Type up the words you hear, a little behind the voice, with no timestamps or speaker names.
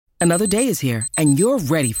Another day is here, and you're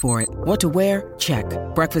ready for it. What to wear? Check.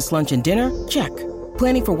 Breakfast, lunch, and dinner? Check.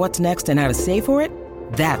 Planning for what's next and how to save for it?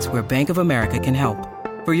 That's where Bank of America can help.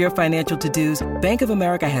 For your financial to-dos, Bank of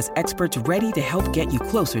America has experts ready to help get you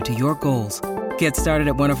closer to your goals. Get started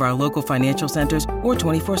at one of our local financial centers or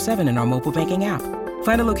 24/7 in our mobile banking app.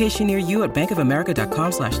 Find a location near you at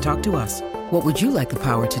bankofamerica.com/talktous. What would you like the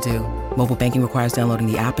power to do? Mobile banking requires downloading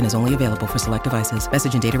the app and is only available for select devices.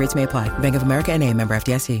 Message and data rates may apply. Bank of America N.A., member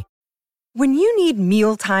FDIC. When you need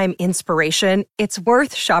mealtime inspiration, it's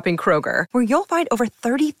worth shopping Kroger, where you'll find over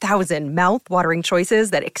 30,000 mouth-watering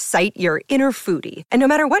choices that excite your inner foodie. And no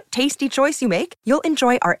matter what tasty choice you make, you'll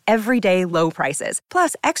enjoy our everyday low prices,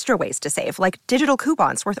 plus extra ways to save, like digital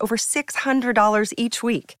coupons worth over $600 each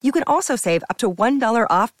week. You can also save up to $1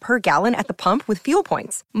 off per gallon at the pump with fuel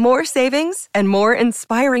points. More savings and more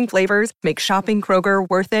inspiring flavors make shopping Kroger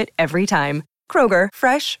worth it every time. Kroger,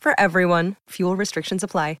 fresh for everyone. Fuel restrictions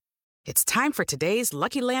apply. It's time for today's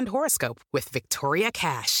Lucky Land horoscope with Victoria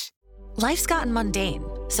Cash. Life's gotten mundane,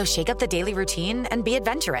 so shake up the daily routine and be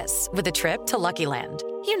adventurous with a trip to Lucky Land.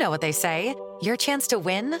 You know what they say, your chance to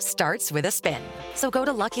win starts with a spin. So go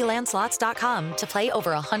to LuckyLandSlots.com to play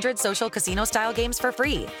over 100 social casino-style games for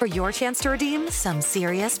free for your chance to redeem some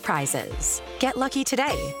serious prizes. Get lucky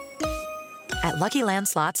today at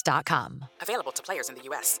LuckyLandSlots.com. Available to players in the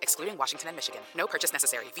U.S., excluding Washington and Michigan. No purchase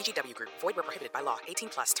necessary. VGW Group. Void where prohibited by law.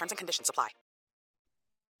 18+. Terms and conditions apply.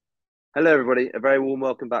 Hello, everybody. A very warm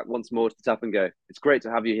welcome back once more to Tap and Go. It's great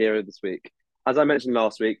to have you here this week. As I mentioned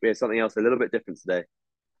last week, we have something else a little bit different today.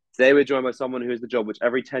 Today, we're joined by someone who has the job which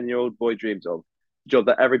every 10-year-old boy dreams of. The job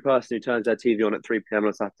that every person who turns their TV on at 3 p.m.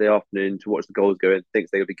 on a Saturday afternoon to watch the goals go in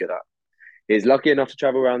thinks they would be good at. He is lucky enough to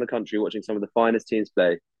travel around the country watching some of the finest teams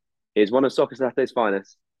play. He is one of Soccer Saturday's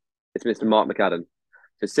finest. It's Mr. Mark McAdam.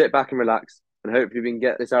 So sit back and relax, and hopefully we can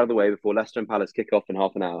get this out of the way before Leicester and Palace kick off in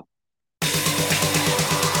half an hour.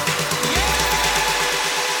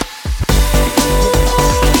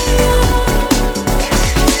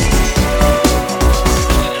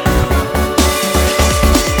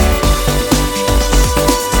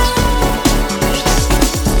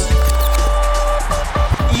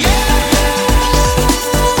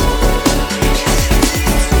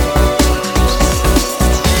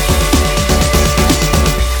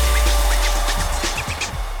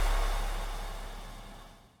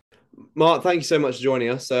 Mark, thank you so much for joining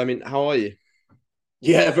us. How are you?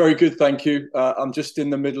 Yeah, very good, thank you. I'm just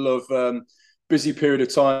in the middle of busy period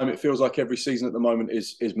of time. It feels like every season at the moment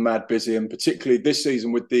is mad busy, and particularly this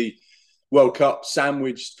season with the World Cup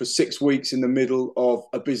sandwiched for 6 weeks in the middle of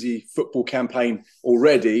a busy football campaign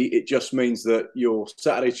already. It just means that you're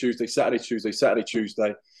Saturday,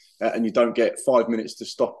 Tuesday, and you don't get 5 minutes to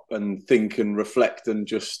stop and think and reflect, and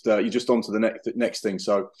just you're just on to the next thing.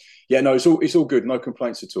 So, yeah, no, it's all good. No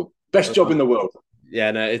complaints at all. Best job in the world.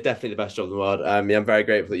 Yeah, no, it's definitely the best job in the world. I'm very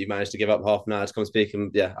grateful that you managed to give up half an hour to come speak.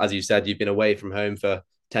 And yeah, as you said, you've been away from home for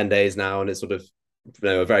 10 days now, and it's sort of,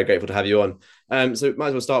 we're very grateful to have you on. So might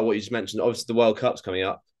as well start what you just mentioned. Obviously, the World Cup's coming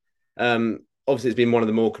up. Obviously, it's been one of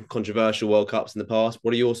the more controversial World Cups in the past.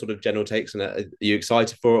 What are your sort of general takes on it? Are you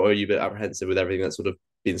excited for it, or are you a bit apprehensive with everything that's sort of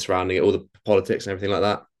been surrounding it, all the politics and everything like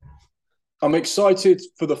that? I'm excited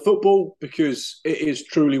for the football because it is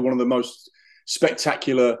truly one of the most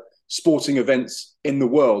spectacular sporting events in the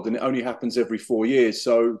world, and it only happens every 4 years.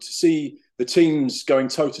 So to see the teams going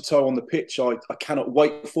toe-to-toe on the pitch, I cannot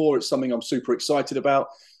wait for. It's something I'm super excited about.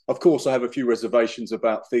 Of course, I have a few reservations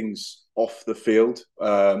about things off the field,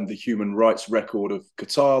 the human rights record of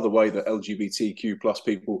Qatar, the way that LGBTQ plus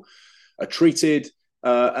people are treated,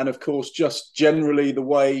 and of course, just generally the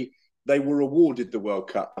way they were awarded the World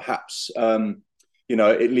Cup. Perhaps,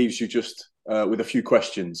 it leaves you just with a few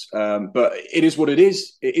questions. But it is what it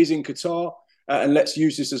is. It is in Qatar, and let's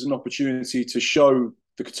use this as an opportunity to show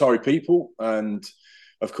the Qatari people and,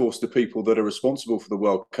 of course, the people that are responsible for the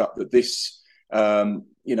World Cup that this,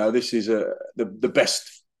 this is the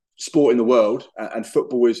best sport in the world, and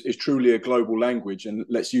football is truly a global language. And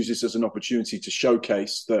let's use this as an opportunity to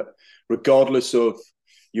showcase that regardless of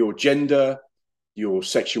your gender, your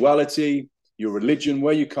sexuality, your religion,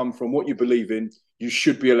 where you come from, what you believe in, you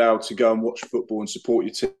should be allowed to go and watch football and support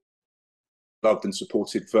your team, loved and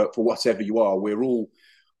supported for whatever you are. We're all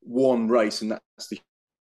one race, and that's the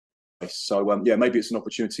race. So, maybe it's an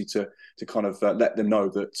opportunity to kind of let them know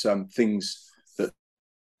that things that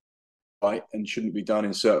right and shouldn't be done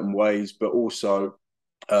in certain ways, but also,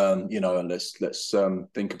 and let's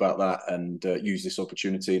think about that and use this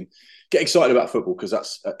opportunity and get excited about football, because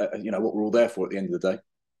that's what we're all there for at the end of the day.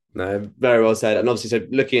 No, very well said. And obviously, so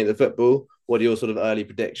looking at the football, what are your sort of early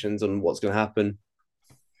predictions on what's going to happen?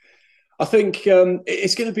 I think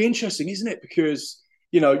it's going to be interesting, isn't it? Because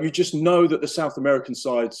you just know that the South American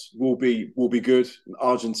sides will be good.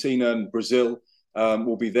 Argentina and Brazil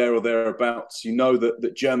will be there or thereabouts. You know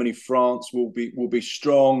that Germany, France will be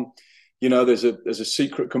strong. There's a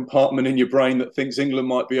secret compartment in your brain that thinks England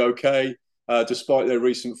might be okay, despite their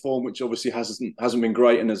recent form, which obviously hasn't been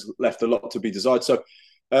great and has left a lot to be desired. So,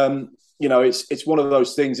 it's one of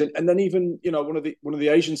those things. And then even one of the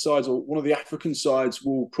Asian sides or one of the African sides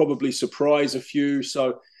will probably surprise a few.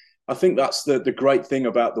 So, I think that's the great thing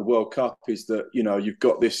about the World Cup is that you've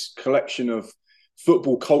got this collection of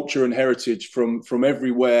football culture and heritage from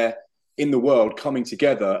everywhere in the world coming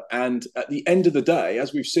together. And at the end of the day,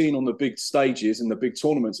 as we've seen on the big stages and the big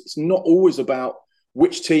tournaments, it's not always about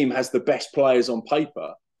which team has the best players on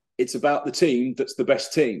paper. It's about the team that's the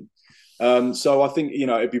best team. So I think,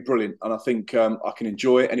 it'd be brilliant. And I think I can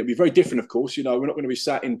enjoy it. And it'd be very different, of course. We're not going to be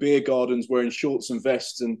sat in beer gardens wearing shorts and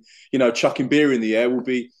vests and, chucking beer in the air.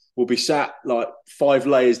 We'll be sat like 5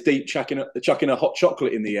 layers deep, chucking a hot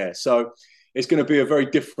chocolate in the air. So it's going to be a very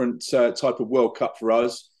different type of World Cup for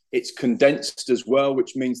us. It's condensed as well,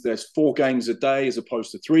 which means there's 4 games a day as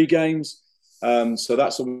opposed to 3 games. So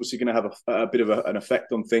that's obviously going to have a bit of an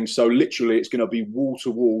effect on things. So literally, it's going to be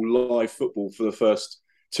wall-to-wall live football for the first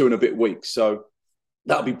 2 and a bit weeks. So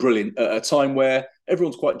that'll be brilliant at a time where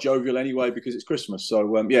everyone's quite jovial anyway because it's Christmas. So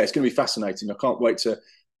it's going to be fascinating. I can't wait to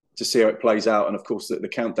see how it plays out. And of course, the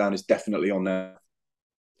countdown is definitely on there.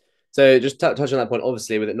 So just touch on that point,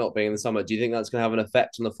 obviously, with it not being in the summer, do you think that's going to have an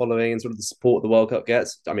effect on the following and sort of the support the World Cup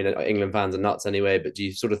gets? I mean, England fans are nuts anyway, but do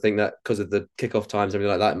you sort of think that because of the kickoff times,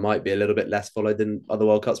 everything like that, it might be a little bit less followed than other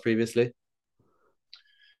World Cups previously?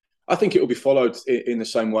 I think it will be followed in the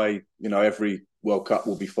same way, every World Cup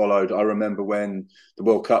will be followed. I remember when the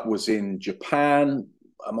World Cup was in Japan,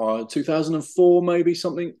 2004, maybe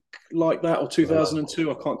something like that, or 2002.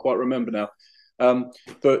 I can't quite remember now.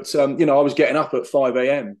 But I was getting up at 5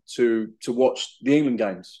 a.m. to watch the England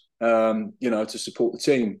games, to support the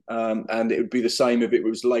team. And it would be the same if it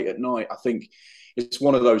was late at night. I think it's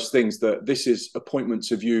one of those things that this is appointment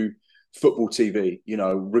to view football TV,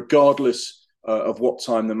 regardless of what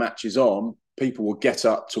time the match is on, people will get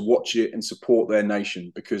up to watch it and support their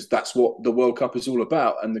nation because that's what the World Cup is all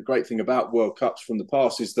about. And the great thing about World Cups from the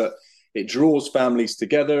past is that it draws families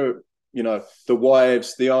together, the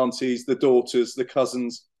wives, the aunties, the daughters, the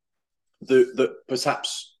cousins that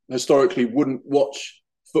perhaps historically wouldn't watch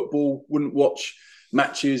football, wouldn't watch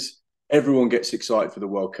matches. Everyone gets excited for the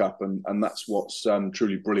World Cup, and that's what's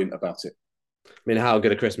truly brilliant about it. I mean, how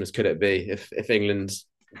good a Christmas could it be if England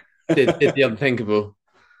did the unthinkable?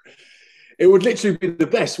 It would literally be the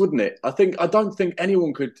best, wouldn't it? I don't think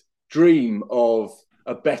anyone could dream of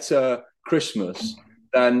a better Christmas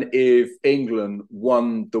than if England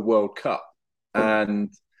won the World Cup.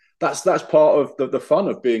 And that's part of the fun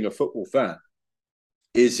of being a football fan,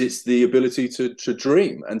 is it's the ability to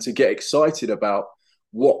dream and to get excited about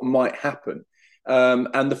what might happen.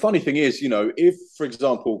 And the funny thing is, if, for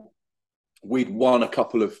example, we'd won a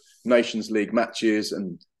couple of Nations League matches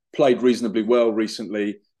and played reasonably well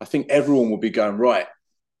recently, I think everyone will be going, right,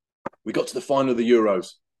 we got to the final of the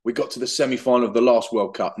Euros. We got to the semi-final of the last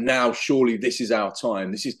World Cup. Now, surely this is our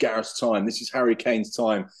time. This is Gareth's time. This is Harry Kane's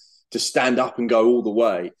time to stand up and go all the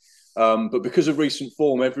way. But because of recent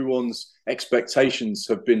form, everyone's expectations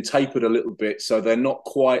have been tapered a little bit. So they're not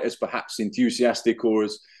quite as perhaps enthusiastic or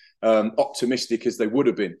as optimistic as they would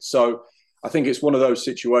have been. So I think it's one of those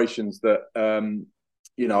situations that,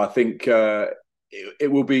 I think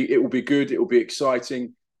it will be good. It will be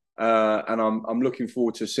exciting. And I'm looking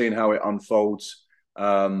forward to seeing how it unfolds.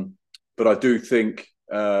 But I do think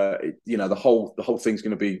the whole thing's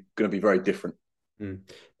going to be very different.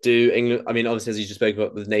 Do England? I mean, obviously, as you just spoke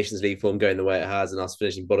about, the Nations League form going the way it has, and us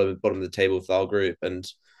finishing bottom of the table for our group. And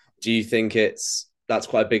do you think that's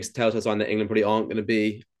quite a big telltale sign that England probably aren't going to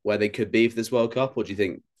be where they could be for this World Cup? Or do you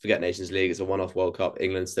think, forget Nations League, it's a one-off World Cup,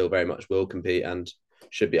 England still very much will compete and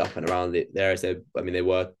should be up and around there as they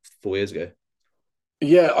were 4 years ago?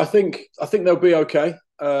 Yeah, I think they'll be okay.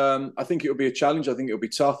 I think it'll be a challenge. I think it'll be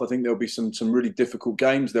tough. I think there'll be some really difficult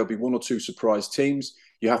games. There'll be 1 or 2 surprise teams.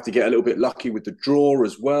 You have to get a little bit lucky with the draw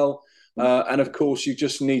as well. And of course, you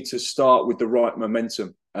just need to start with the right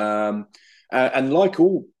momentum. And like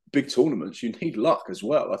all big tournaments, you need luck as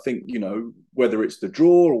well. I think, whether it's the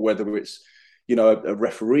draw or whether it's, a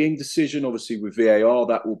refereeing decision, obviously with VAR,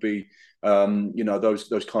 that will be,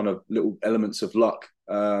 those kind of little elements of luck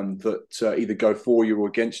that either go for you or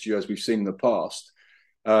against you, as we've seen in the past.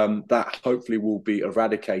 That hopefully will be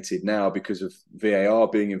eradicated now because of VAR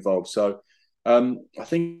being involved. So I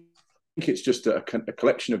think it's just a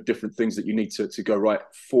collection of different things that you need to go right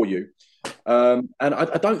for you. And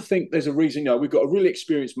I don't think there's a reason. We've got a really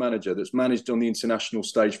experienced manager that's managed on the international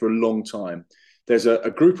stage for a long time. There's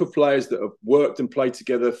a group of players that have worked and played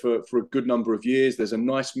together for a good number of years. There's a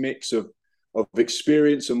nice mix of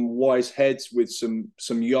experience and wise heads with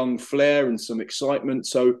some young flair and some excitement.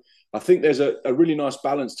 So I think there's a really nice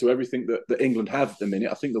balance to everything that England have at the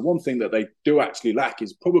minute. I think the one thing that they do actually lack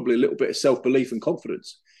is probably a little bit of self-belief and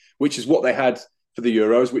confidence, which is what they had for the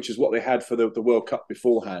Euros, which is what they had for the World Cup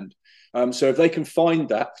beforehand. So if they can find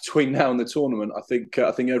that between now and the tournament, I think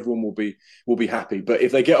everyone will be happy. But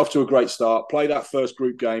if they get off to a great start, play that first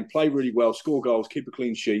group game, play really well, score goals, keep a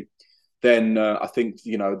clean sheet, then I think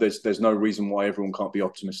there's no reason why everyone can't be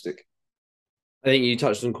optimistic. I think you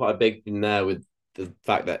touched on quite a big thing there with the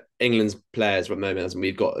fact that England's players at the moment,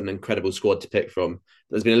 we've got an incredible squad to pick from.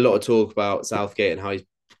 There's been a lot of talk about Southgate and how he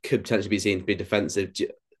could potentially be seen to be defensive.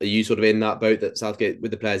 Are you sort of in that boat that Southgate,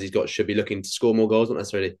 with the players he's got, should be looking to score more goals? Not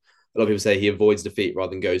necessarily. A lot of people say he avoids defeat rather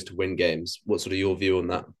than goes to win games. What's sort of your view on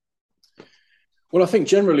that? Well, I think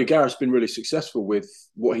generally Gareth's been really successful with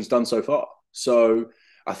what he's done so far. So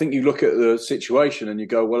I think you look at the situation and you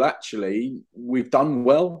go, well, actually, we've done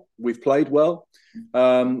well. We've played well.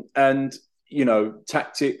 And,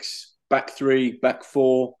 tactics, back three, back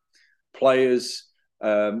four, players.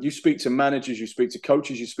 You speak to managers, you speak to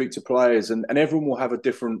coaches, you speak to players, and everyone will have a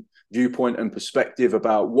different viewpoint and perspective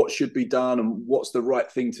about what should be done and what's the right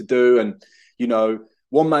thing to do. And,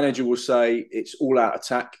 one manager will say it's all out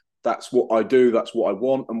attack. That's what I do. That's what I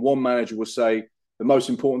want. And one manager will say the most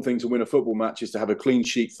important thing to win a football match is to have a clean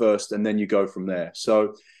sheet first, and then you go from there.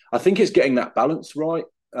 So I think it's getting that balance right.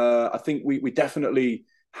 I think we definitely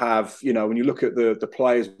have, when you look at the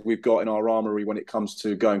players we've got in our armoury when it comes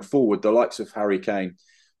to going forward, the likes of Harry Kane,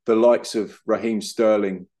 the likes of Raheem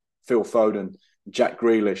Sterling, Phil Foden, Jack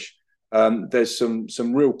Grealish, there's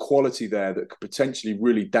some real quality there that could potentially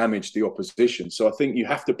really damage the opposition. So I think you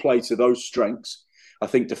have to play to those strengths. I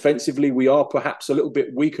think defensively we are perhaps a little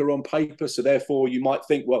bit weaker on paper, so therefore you might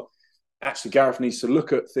think, well, actually Gareth needs to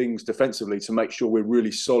look at things defensively to make sure we're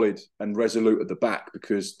really solid and resolute at the back,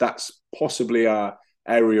 because that's possibly our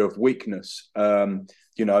area of weakness.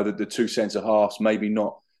 The two centre halves maybe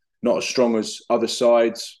not as strong as other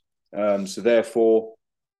sides, so therefore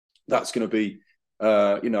that's going to be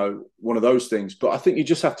one of those things. But I think you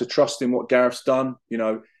just have to trust in what Gareth's done.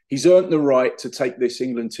 He's earned the right to take this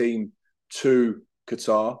England team to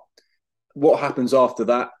Qatar. What happens after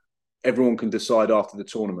that, everyone can decide after the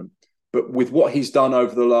tournament. But with what he's done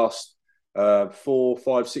over the last 4,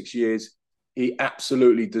 5, 6 years, he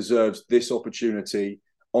absolutely deserves this opportunity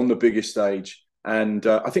on the biggest stage. And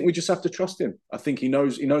I think we just have to trust him. I think he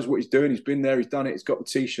knows what he's doing. He's been there, he's done it, he's got the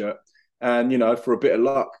T-shirt. And, for a bit of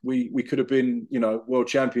luck, we could have been, world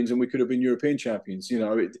champions, and we could have been European champions,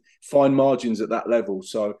 fine margins at that level.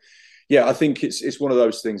 So, yeah, I think it's one of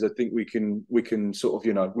those things. I think we can sort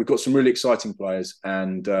of, we've got some really exciting players,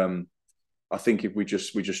 and I think if we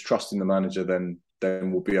just trust in the manager, then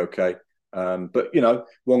we'll be okay. But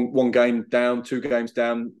one game down, 2 games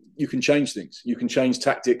down, you can change things. You can change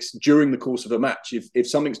tactics during the course of a match. If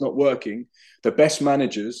something's not working, the best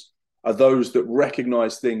managers are those that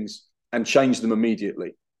recognise things and change them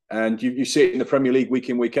immediately. And you see it in the Premier League week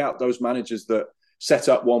in, week out. Those managers that set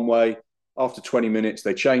up one way, after 20 minutes,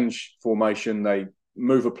 they change formation, they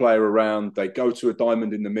move a player around, they go to a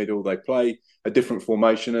diamond in the middle, they play a different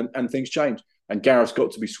formation, and things change. And Gareth's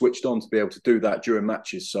got to be switched on to be able to do that during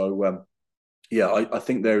matches. So, I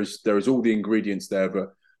think there is all the ingredients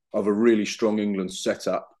there of a really strong England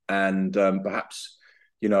setup, and perhaps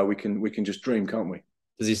we can just dream, can't we?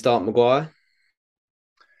 Does he start Maguire?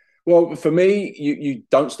 Well, for me, you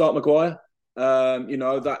don't start Maguire.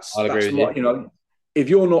 That's if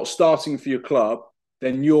you're not starting for your club,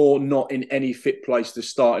 then you're not in any fit place to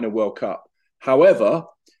start in a World Cup. However,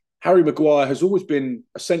 Harry Maguire has always been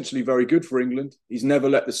essentially very good for England. He's never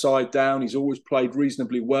let the side down. He's always played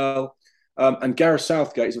reasonably well. And Gareth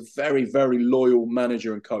Southgate is a very, very loyal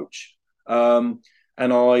manager and coach. And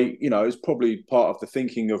it's probably part of the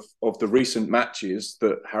thinking of the recent matches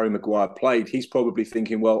that Harry Maguire played. He's probably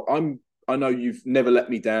thinking, well, I know you've never let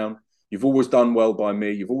me down. You've always done well by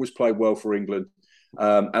me. You've always played well for England.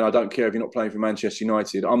 And I don't care if you're not playing for Manchester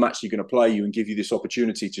United. I'm actually going to play you and give you this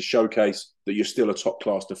opportunity to showcase that you're still a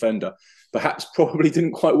top-class defender. Perhaps probably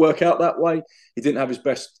didn't quite work out that way. He didn't have his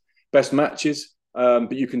best matches.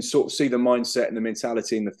 But you can sort of see the mindset and the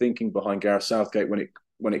mentality and the thinking behind Gareth Southgate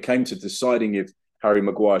when it came to deciding if Harry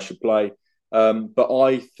Maguire should play. But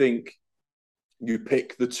I think you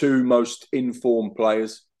pick the 2 most informed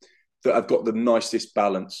players that have got the nicest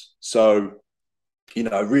balance. So,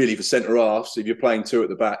 really for centre-halves, if you're playing 2 at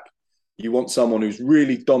the back, You want someone who's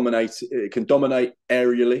really can dominate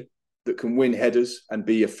aerially, that can win headers and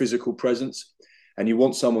be a physical presence. And you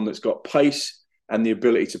want someone that's got pace and the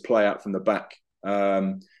ability to play out from the back.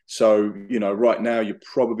 So, right now you're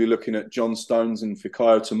probably looking at John Stones and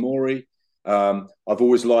Fikayo Tomori. I've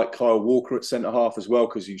always liked Kyle Walker at centre-half as well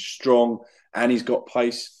because he's strong and he's got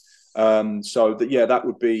pace. That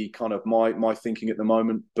would be kind of my thinking at the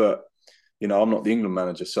moment. But, I'm not the England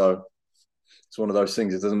manager, so it's one of those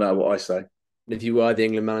things. It doesn't matter what I say. If you were the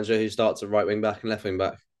England manager, who starts at right wing back and left wing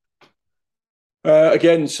back?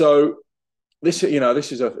 This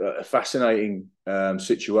is a fascinating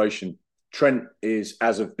situation. Trent is,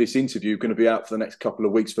 as of this interview, going to be out for the next couple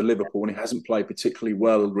of weeks for Liverpool, and he hasn't played particularly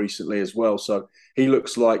well recently as well. So he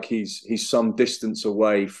looks like he's some distance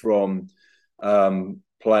away from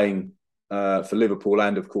playing for Liverpool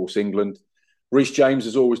and, of course, England. Reece James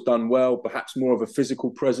has always done well, perhaps more of a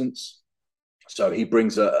physical presence. So he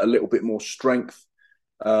brings a little bit more strength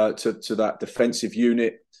to that defensive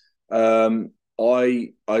unit. I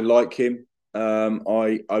like him.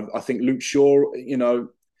 I think Luke Shaw,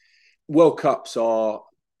 World Cups are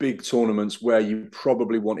big tournaments where you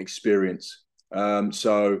probably want experience.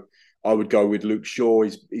 So I would go with Luke Shaw.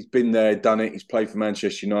 He's been there, done it. He's played for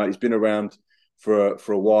Manchester United. He's been around for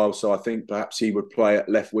a while. So I think perhaps he would play at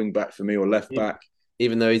left wing back for me or left back.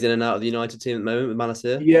 Even though he's in and out of the United team at the moment with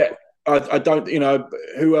Malacia? Yeah, I don't,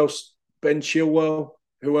 who else? Ben Chilwell.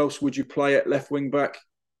 Who else would you play at left wing back?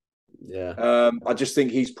 Yeah. I just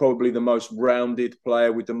think he's probably the most rounded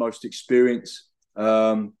player with the most experience.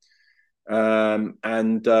 Reece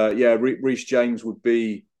James would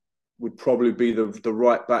probably be the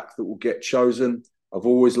right back that will get chosen. I've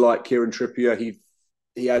always liked Kieran Trippier.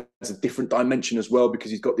 He adds a different dimension as well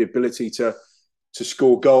because he's got the ability to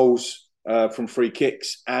score goals from free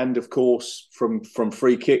kicks and, of course, from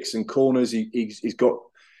free kicks and corners. He's got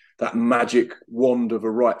that magic wand of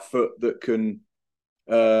a right foot that can,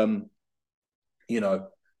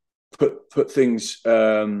 put things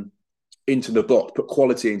into the box, put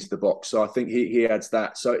quality into the box. So I think he adds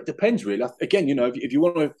that. So it depends really. Again, if you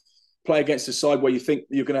want to play against a side where you think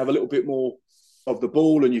you're going to have a little bit more of the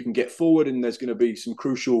ball and you can get forward and there's going to be some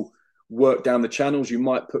crucial work down the channels, you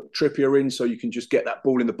might put Trippier in so you can just get that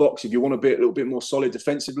ball in the box. If you want to be a little bit more solid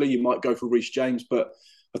defensively, you might go for Reece James. But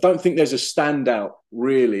I don't think there's a standout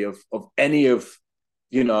really of any of,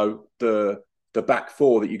 the back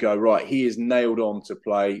four that you go, right, he is nailed on to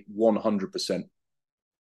play 100%.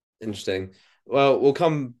 Interesting. Well, we'll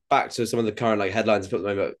come back to some of the current headlines at the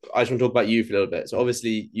moment. I just want to talk about you for a little bit. So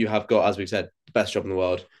obviously you have got, as we've said, the best job in the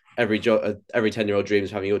world. Every 10-year-old dreams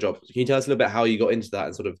of having your job. Can you tell us a little bit how you got into that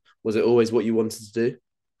and sort of, was it always what you wanted to do?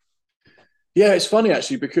 Yeah, it's funny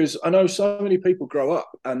actually, because I know so many people grow up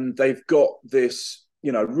and they've got this,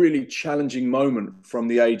 really challenging moment from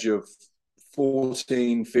the age of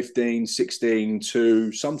 14, 15, 16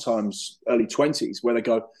 to sometimes early 20s where they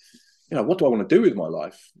go, what do I want to do with my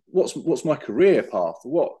life? What's my career path?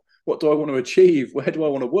 What do I want to achieve? Where do I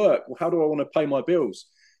want to work? How do I want to pay my bills?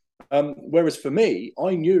 Whereas for me,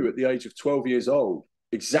 I knew at the age of 12 years old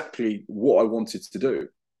exactly what I wanted to do.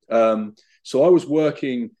 So I was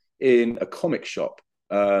working in a comic shop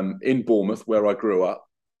in Bournemouth, where I grew up.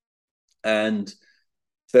 And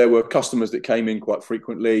there were customers that came in quite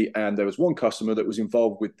frequently. And there was one customer that was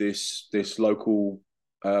involved with this local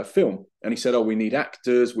film. And he said, we need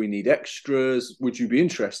actors, we need extras. Would you be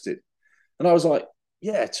interested? And I was like,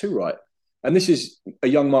 yeah, too right. And this is a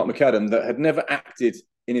young Mark McAdam that had never acted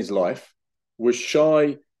in his life, was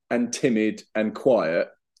shy and timid and quiet,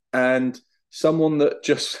 and someone that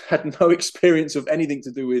just had no experience of anything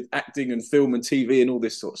to do with acting and film and TV and all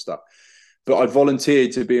this sort of stuff. But I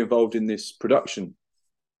volunteered to be involved in this production.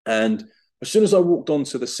 And as soon as I walked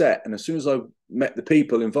onto the set and as soon as I met the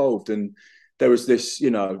people involved, and there was this,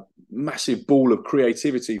 massive ball of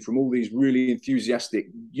creativity from all these really enthusiastic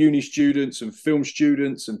uni students and film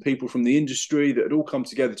students and people from the industry that had all come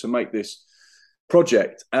together to make this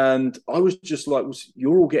project. And I was just like,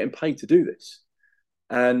 you're all getting paid to do this.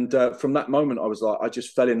 And from that moment, I was like, I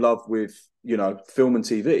just fell in love with, film and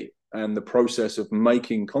TV and the process of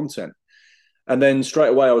making content. And then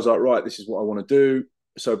straight away, I was like, right, this is what I want to do.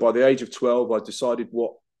 So by the age of 12, I decided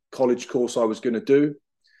what college course I was going to do.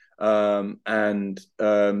 I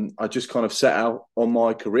just kind of set out on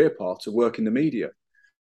my career path to work in the media.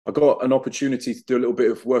 I got an opportunity to do a little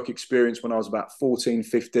bit of work experience when I was about 14,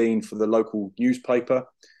 15 for the local newspaper.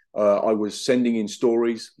 I was sending in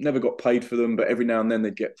stories, never got paid for them, but every now and then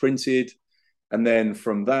they'd get printed. And then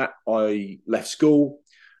from that, I left school.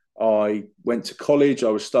 I went to college.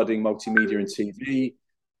 I was studying multimedia and TV.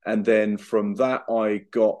 And then from that, I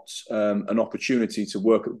got an opportunity to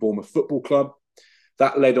work at Bournemouth Football Club.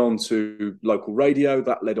 That led on to local radio.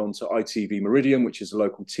 That led on to ITV Meridian, which is a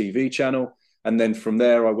local TV channel. And then from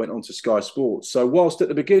there, I went on to Sky Sports. So whilst at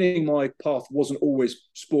the beginning, my path wasn't always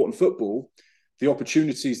sport and football, the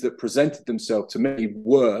opportunities that presented themselves to me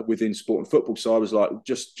were within sport and football. So I was like,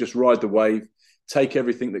 just ride the wave, take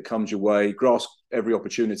everything that comes your way, grasp every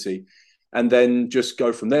opportunity, and then just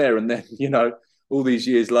go from there. And then, all these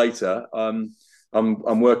years later, I'm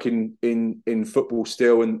working in football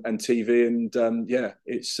still and TV, and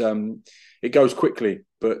it goes quickly,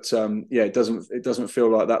 but it doesn't feel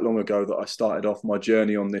like that long ago that I started off my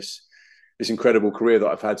journey on this incredible career that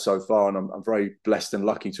I've had so far, and I'm very blessed and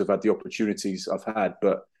lucky to have had the opportunities I've had.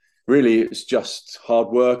 But really, it's just hard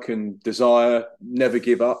work and desire, never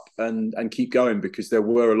give up, and keep going, because there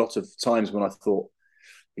were a lot of times when I thought,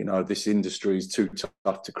 this industry is too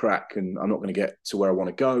tough to crack and I'm not going to get to where I want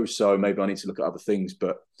to go. So maybe I need to look at other things.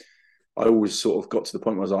 But I always sort of got to the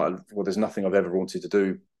point where I was like, well, there's nothing I've ever wanted to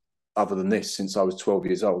do other than this since I was 12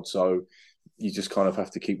 years old. So you just kind of have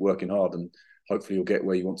to keep working hard, and hopefully you'll get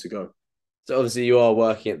where you want to go. So obviously you are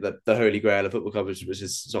working at the Holy Grail of football coverage, which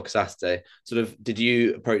is Soccer Saturday. Sort of, did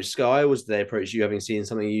you approach Sky? Was they approach you having seen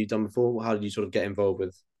something you'd done before? How did you sort of get involved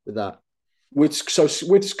with that? With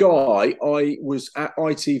Sky, I was at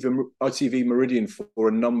ITV Meridian for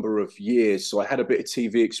a number of years. So I had a bit of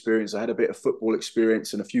TV experience, I had a bit of football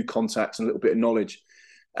experience, and a few contacts and a little bit of knowledge.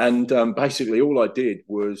 And basically all I did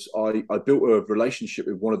was I built a relationship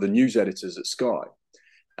with one of the news editors at Sky.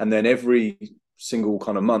 And then every single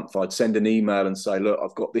kind of month, I'd send an email and say, look,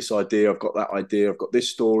 I've got this idea, I've got that idea, I've got this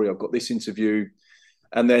story, I've got this interview.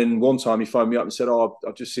 And then one time he phoned me up and said,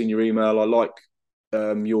 I've just seen your email. I like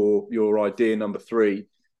your idea number 3.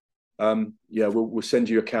 We'll send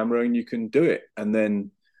you a camera and you can do it. And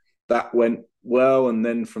then that went well. And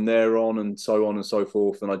then from there on and so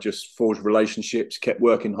forth. And I just forged relationships, kept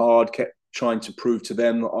working hard, kept trying to prove to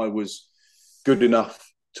them that I was good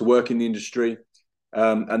enough to work in the industry.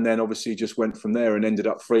 And then obviously just went from there and ended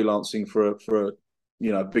up freelancing for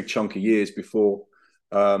a big chunk of years before,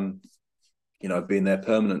 being there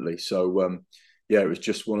permanently. So, it was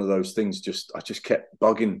just one of those things. I just kept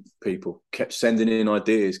bugging people, kept sending in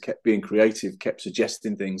ideas, kept being creative, kept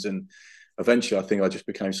suggesting things. And eventually I think I just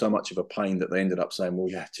became so much of a pain that they ended up saying,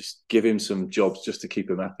 well, yeah, just give him some jobs just to keep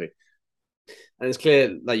him happy. And it's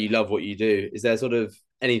clear that you love what you do. Is there sort of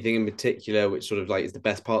anything in particular which sort of like is the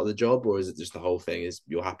best part of the job, or is it just the whole thing is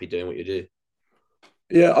you're happy doing what you do?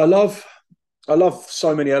 Yeah, I love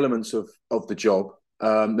so many elements of the job.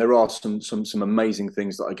 There are some amazing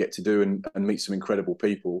things that I get to do and meet some incredible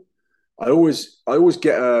people. I always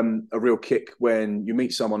get a real kick when you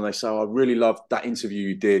meet someone and they say, oh, I really loved that interview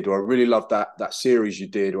you did, or I really loved that series you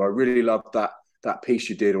did, or I really loved that piece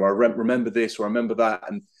you did, or I remember this, or I remember that.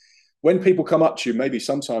 And when people come up to you, maybe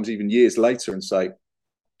sometimes even years later, and say,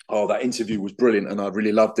 oh, that interview was brilliant and I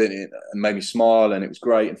really loved it and made me smile and it was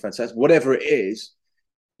great and fantastic, whatever it is,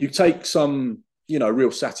 you take some,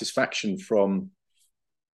 real satisfaction from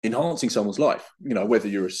enhancing someone's life, whether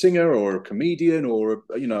you're a singer or a comedian or,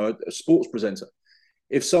 a sports presenter.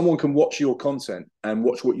 If someone can watch your content and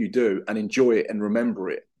watch what you do and enjoy it and remember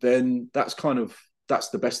it, then that's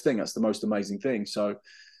the best thing. That's the most amazing thing. So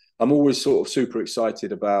I'm always sort of super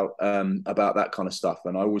excited about that kind of stuff.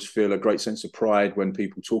 And I always feel a great sense of pride when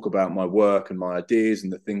people talk about my work and my ideas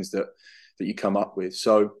and the things that you come up with.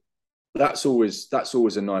 So that's always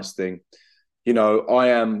a nice thing. I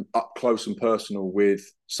am up close and personal with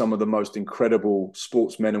some of the most incredible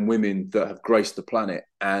sportsmen and women that have graced the planet.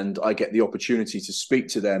 And I get the opportunity to speak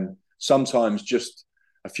to them sometimes just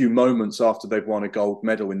a few moments after they've won a gold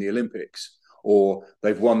medal in the Olympics, or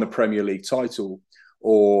they've won the Premier League title,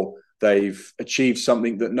 or they've achieved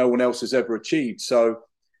something that no one else has ever achieved. So,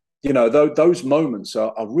 those moments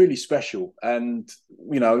are really special. And,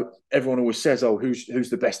 everyone always says, oh, who's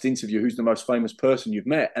the best interview? Who's the most famous person you've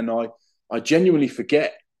met? And I genuinely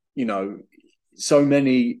forget, so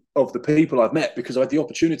many of the people I've met because I had the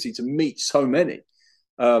opportunity to meet so many.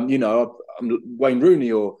 Wayne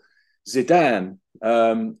Rooney or Zidane,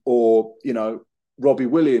 or, Robbie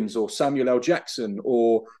Williams or Samuel L. Jackson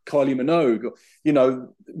or Kylie Minogue,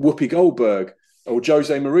 Whoopi Goldberg or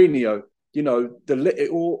Jose Mourinho,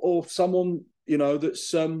 or someone,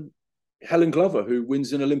 that's Helen Glover, who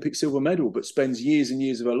wins an Olympic silver medal but spends years and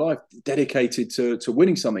years of her life dedicated to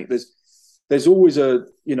winning something. There's always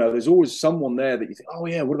someone there that you think, oh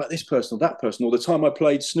yeah, what about this person or that person? Or the time I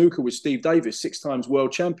played snooker with Steve Davis, 6 times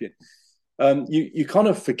world champion. You kind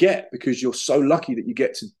of forget because you're so lucky that you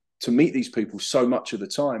get to meet these people so much of the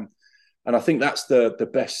time. And I think that's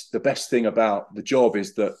the best thing about the job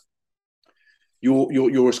is that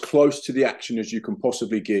you're as close to the action as you can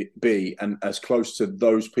possibly be, and as close to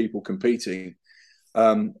those people competing,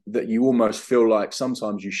 that you almost feel like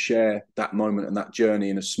sometimes you share that moment and that journey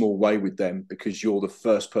in a small way with them, because you're the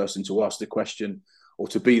first person to ask the question, or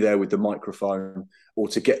to be there with the microphone, or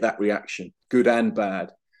to get that reaction, good and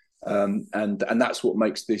bad. And that's what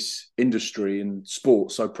makes this industry and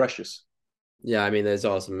sport so precious. Yeah, I mean, there's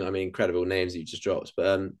some, incredible names that you just dropped,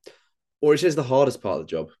 but or it's just the hardest part of the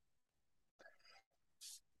job.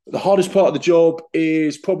 The hardest part of the job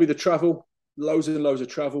is probably the travel, loads and loads of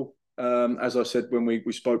travel. As I said when we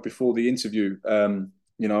spoke before the interview,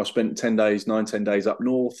 I spent 10 days up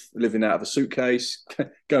north, living out of a suitcase,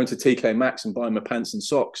 going to TK Maxx and buying my pants and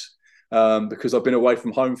socks, because I've been away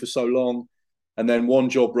from home for so long. And then one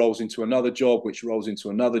job rolls into another job, which rolls into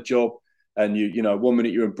another job. And you know, 1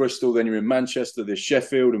 minute you're in Bristol, then you're in Manchester, there's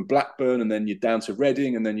Sheffield and Blackburn, and then you're down to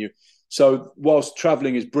Reading, and then so whilst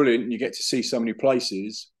traveling is brilliant and you get to see so many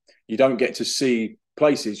places, you don't get to see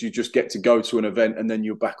places. You just get to go to an event and then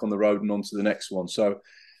you're back on the road and on to the next one. So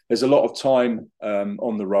there's a lot of time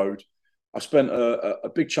on the road. I spent a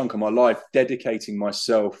big chunk of my life dedicating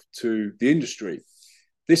myself to the industry.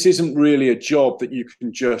 This isn't really a job that you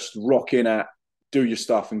can just rock in at, do your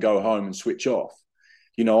stuff and go home and switch off.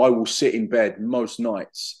 You know, I will sit in bed most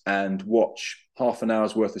nights and watch half an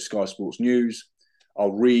hour's worth of Sky Sports News.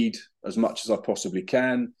 I'll read as much as I possibly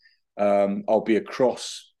can. I'll be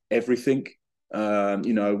across everything,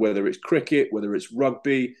 whether it's cricket, whether it's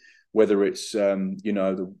rugby, whether it's,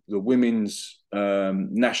 the women's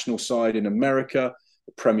national side in America,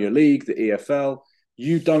 the Premier League, the EFL.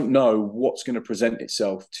 You don't know what's going to present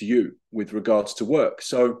itself to you with regards to work.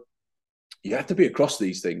 So you have to be across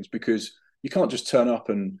these things, because you can't just turn up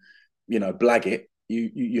and, blag it.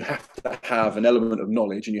 You have to have an element of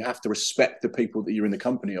knowledge, and you have to respect the people that you're in the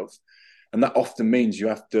company of. And that often means you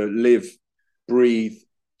have to live, breathe,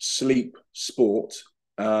 sleep sport.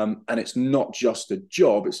 And it's not just a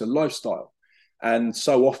job, it's a lifestyle. And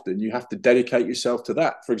so often you have to dedicate yourself to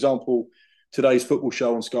that. For example, today's football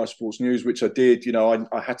show on Sky Sports News, which I did,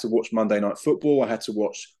 I had to watch Monday Night Football. I had to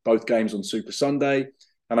watch both games on Super Sunday,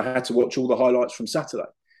 and I had to watch all the highlights from Saturday,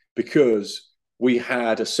 because we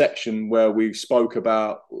had a section where we spoke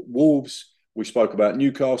about Wolves, we spoke about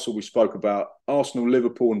Newcastle, we spoke about Arsenal,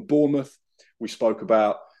 Liverpool and Bournemouth. We spoke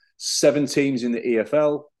about 7 teams in the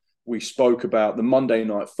EFL. We spoke about the Monday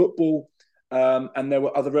Night Football, and there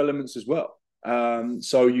were other elements as well.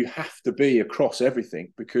 So you have to be across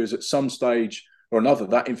everything, because at some stage or another,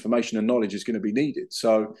 that information and knowledge is going to be needed.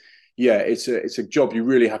 So yeah, it's a job you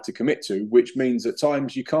really have to commit to, which means at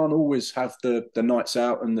times you can't always have the nights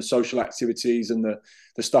out and the social activities and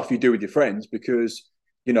the stuff you do with your friends, because,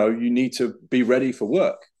 you need to be ready for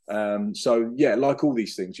work. So yeah, like all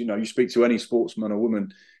these things, you speak to any sportsman or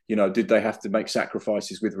woman, did they have to make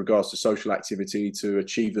sacrifices with regards to social activity to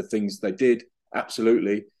achieve the things they did?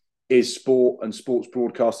 Absolutely. Is sport and sports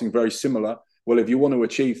broadcasting very similar? Well, if you want to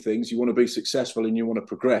achieve things, you want to be successful and you want to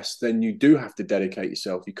progress, then you do have to dedicate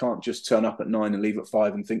yourself. You can't just turn up at 9 and leave at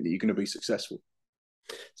 5 and think that you're going to be successful.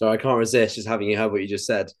 So I can't resist just having you have what you just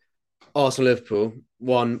said. Arsenal, Liverpool,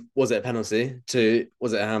 1, was it a penalty? 2,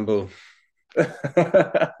 was it a handball?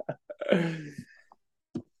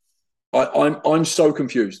 I'm so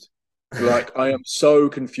confused. Like, I am so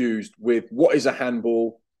confused with what is a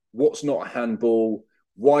handball, what's not a handball,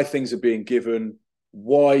 why things are being given,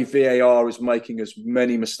 why VAR is making as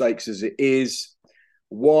many mistakes as it is.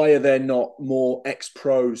 Why are there not more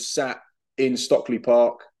ex-pros sat in Stockley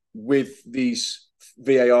Park with these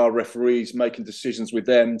VAR referees, making decisions with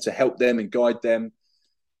them to help them and guide them?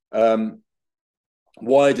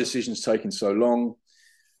 Why are decisions taking so long?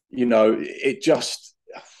 It just,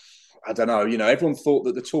 I don't know. Everyone thought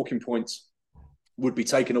that the talking points would be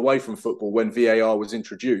taken away from football when VAR was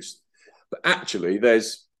introduced. But actually,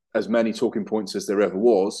 there's as many talking points as there ever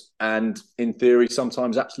was, and in theory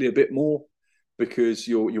sometimes actually a bit more, because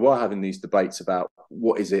you are having these debates about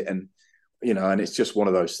what is it, and and it's just one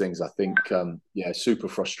of those things. I think super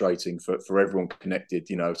frustrating for everyone connected.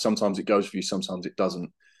 Sometimes it goes for you, sometimes it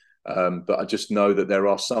doesn't, but I just know that there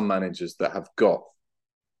are some managers that have got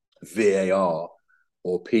VAR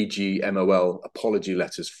or PGMOL apology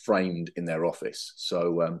letters framed in their office.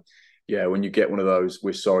 So when you get one of those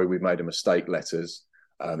 "we're sorry, we've made a mistake" letters,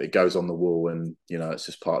 it goes on the wall, and it's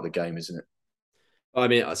just part of the game, isn't it? I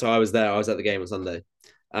mean, so I was there. I was at the game on Sunday,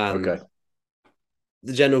 and okay.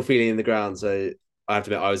 The general feeling in the ground. So I have to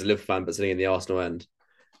admit, I was a Liverpool fan, but sitting in the Arsenal end,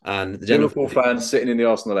 and the general Liverpool fan sitting in the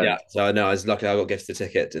Arsenal end. Yeah, so I know I was lucky. I got gifted a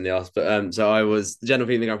ticket in the Arsenal, but the general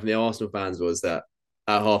feeling in the ground from the Arsenal fans was that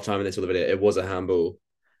at halftime and they saw the video, it was a handball.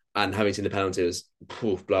 And having seen the penalty, it was,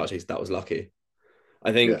 that was lucky.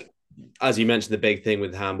 I think, as you mentioned, the big thing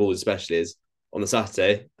with handballs especially is on the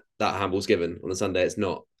Saturday, that handball's given. On the Sunday, it's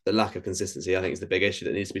not. The lack of consistency, I think, is the big issue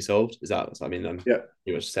that needs to be solved. Is that? I mean, pretty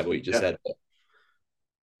much said what you just said.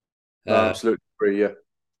 But, absolutely agree.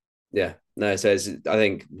 Yeah. No, so I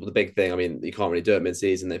think the big thing, I mean, you can't really do it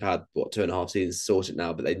mid-season. They've had, 2.5 seasons to sort it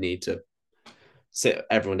now, but they need to sit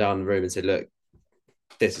everyone down in the room and say, look,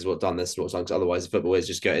 this is what's done, this is what's done, because otherwise football is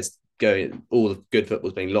just going, all the good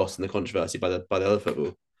football's being lost in the controversy by the other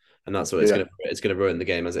football. And that's what it's going to ruin the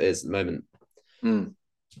game as it is at the moment.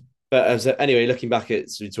 But so anyway, looking back at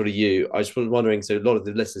sort of you, I was wondering, so a lot of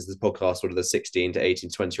the listeners to this podcast, sort of the 16 to 18,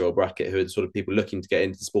 20-year-old bracket, who are the sort of people looking to get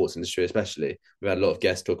into the sports industry, especially. We've had a lot of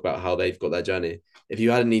guests talk about how they've got their journey. If you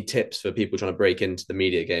had any tips for people trying to break into the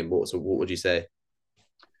media game, what would you say?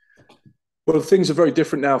 Well, things are very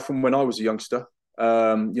different now from when I was a youngster.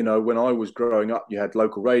 When I was growing up, you had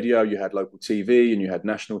local radio, you had local TV, and you had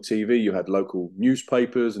national TV, you had local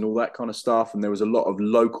newspapers and all that kind of stuff. And there was a lot of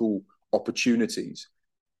local opportunities.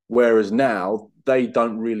 Whereas now they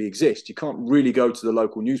don't really exist. You can't really go to the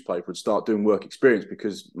local newspaper and start doing work experience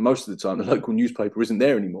because most of the time the local newspaper isn't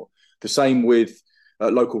there anymore. The same with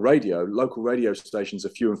local radio. Local radio stations are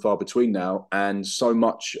few and far between now. And so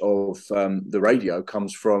much of the radio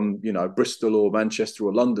comes from, Bristol or Manchester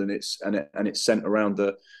or London. It's sent around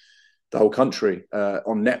the whole country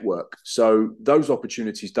on network. So those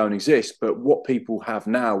opportunities don't exist. But what people have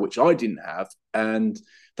now, which I didn't have, and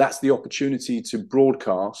that's the opportunity to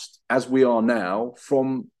broadcast as we are now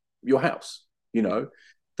from your house.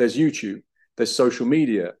 There's YouTube, there's social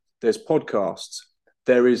media, there's podcasts,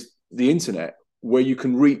 there is the internet where you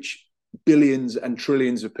can reach billions and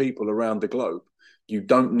trillions of people around the globe. You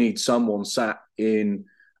don't need someone sat in,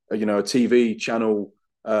 a TV channel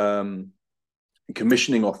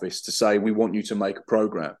commissioning office to say, we want you to make a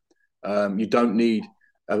program. You don't need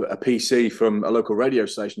a PC from a local radio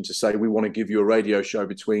station to say, we want to give you a radio show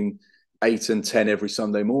between 8 and 10 every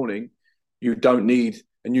Sunday morning. You don't need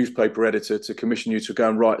a newspaper editor to commission you to go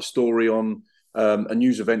and write a story on a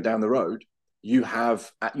news event down the road. You have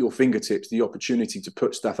at your fingertips the opportunity to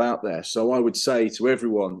put stuff out there. So I would say to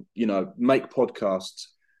everyone, make podcasts,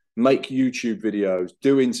 make YouTube videos,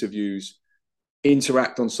 do interviews,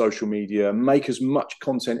 interact on social media, make as much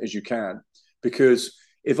content as you can. Because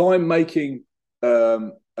if I'm making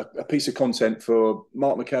a piece of content for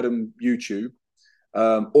Mark McAdam YouTube,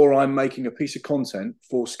 or I'm making a piece of content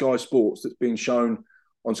for Sky Sports that's being shown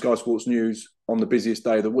on Sky Sports News on the busiest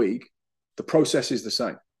day of the week, the process is the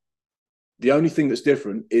same. The only thing that's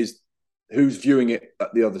different is who's viewing it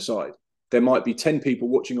at the other side. There might be 10 people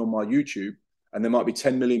watching on my YouTube, and there might be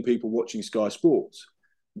 10 million people watching Sky Sports,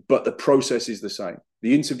 but the process is the same.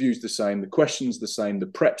 The interview's the same, the question's the same, the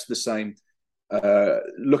prep's the same.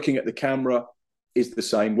 Looking at the camera is the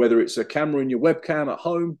same, whether it's a camera in your webcam at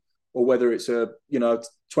home or whether it's a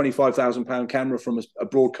 £25,000 camera from a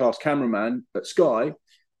broadcast cameraman at Sky.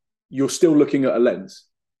 You're still looking at a lens,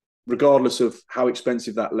 regardless of how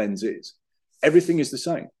expensive that lens is. Everything is the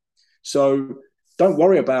same. So don't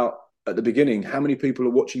worry about at the beginning how many people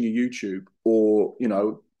are watching your YouTube or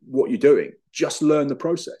what you're doing. Just learn the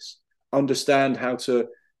process. Understand how to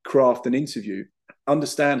craft an interview.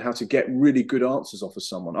 Understand how to get really good answers off of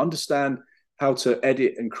someone. Understand how to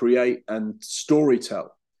edit and create and storytell,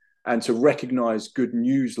 and to recognize good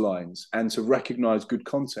news lines and to recognize good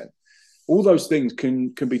content. All those things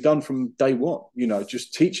can be done from day one.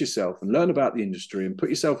 Just teach yourself and learn about the industry and put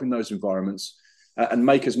yourself in those environments and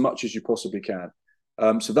make as much as you possibly can.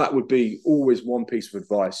 So that would be always one piece of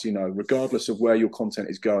advice, regardless of where your content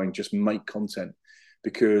is going, just make content.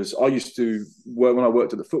 Because I used to work, when I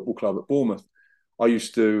worked at the football club at Bournemouth, I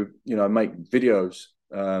used to, make videos,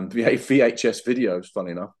 VHS videos,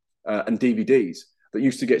 funny enough, and DVDs that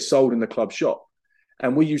used to get sold in the club shop.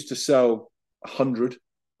 And we used to sell 100,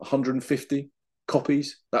 150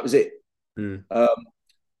 copies. That was it. And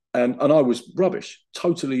I was rubbish,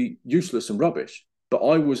 totally useless and rubbish. But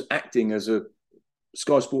I was acting as a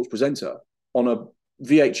Sky Sports presenter on a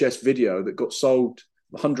VHS video that got sold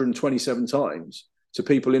 127 times to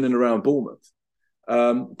people in and around Bournemouth.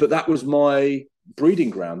 But that was my breeding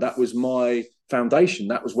ground. That was my foundation.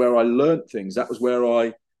 That was where I learned things. That was where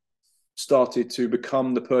I started to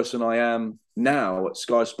become the person I am now at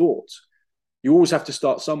Sky Sports. You always have to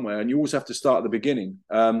start somewhere, and you always have to start at the beginning.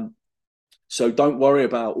 So don't worry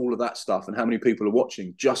about all of that stuff and how many people are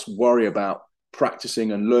watching. Just worry about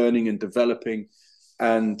practicing and learning and developing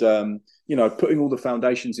and, putting all the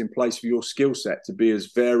foundations in place for your skill set to be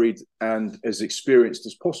as varied and as experienced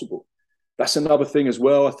as possible. that's another thing as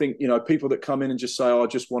well. I think, people that come in and just say, oh, I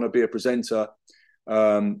just want to be a presenter,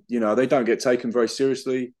 they don't get taken very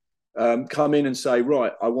seriously. Come in and say,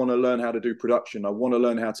 right, I want to learn how to do production. I want to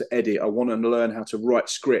learn how to edit. I want to learn how to write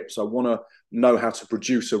scripts. I want to know how to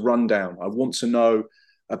produce a rundown. I want to know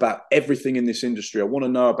about everything in this industry. I want to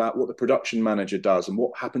know about what the production manager does and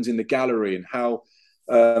what happens in the gallery and how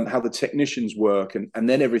the technicians work and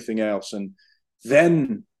then everything else. And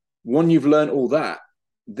then when you've learned all that,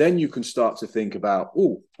 then you can start to think about,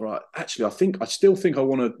 oh, right, actually, I still think I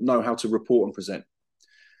want to know how to report and present.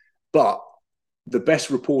 But the best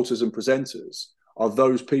reporters and presenters are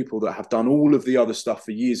those people that have done all of the other stuff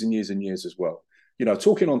for years and years and years as well.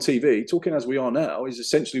 Talking on TV, talking as we are now, is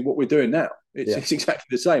essentially what we're doing now. It's exactly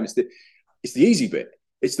the same. It's the easy bit.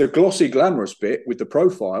 It's the glossy, glamorous bit with the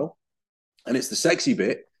profile, and it's the sexy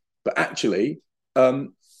bit. But actually,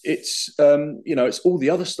 it's all the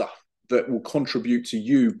other stuff that will contribute to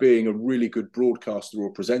you being a really good broadcaster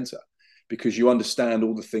or presenter, because you understand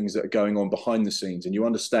all the things that are going on behind the scenes, and you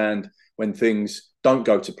understand when things don't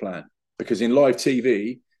go to plan. Because in live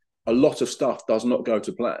TV, a lot of stuff does not go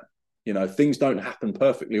to plan. Things don't happen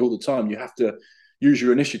perfectly all the time. You have to use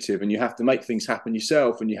your initiative, and you have to make things happen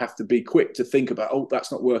yourself, and you have to be quick to think about, oh,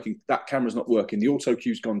 that's not working, that camera's not working, the auto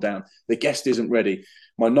cue's gone down, the guest isn't ready,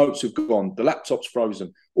 my notes have gone, the laptop's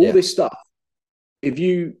frozen, all this stuff. If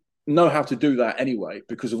you know how to do that anyway,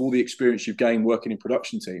 because of all the experience you've gained working in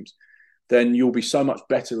production teams, then you'll be so much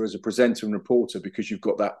better as a presenter and reporter, because you've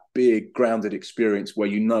got that big grounded experience where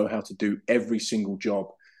you know how to do every single job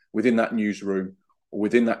within that newsroom or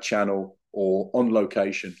within that channel or on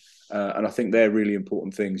location. And I think they're really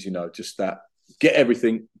important things, just that get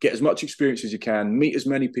everything, get as much experience as you can, meet as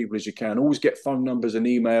many people as you can, always get phone numbers and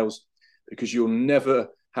emails, because you'll never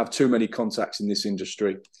have too many contacts in this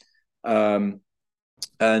industry. And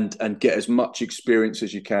get as much experience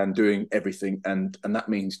as you can doing everything. And that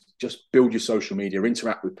means just build your social media,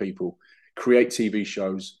 interact with people, create TV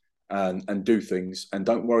shows and do things. And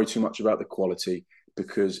don't worry too much about the quality,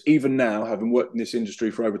 because even now, having worked in this industry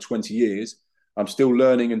for over 20 years, I'm still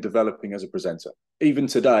learning and developing as a presenter. Even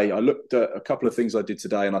today, I looked at a couple of things I did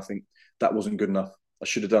today and I think that wasn't good enough. I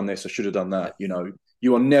should have done this. I should have done that.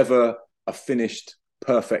 You are never a finished,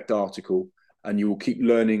 perfect article, and you will keep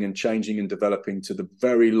learning and changing and developing to the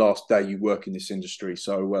very last day you work in this industry.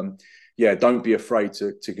 So, don't be afraid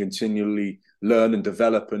to continually learn and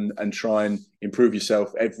develop and try and improve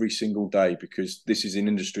yourself every single day, because this is an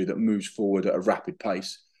industry that moves forward at a rapid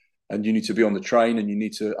pace. And you need to be on the train, and you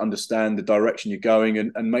need to understand the direction you're going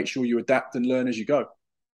and make sure you adapt and learn as you go.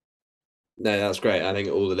 No, that's great. I think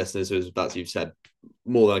all the listeners, that you've said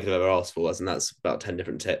more than I could have ever asked for, and that's about 10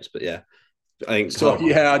 different tips. But yeah, I think so.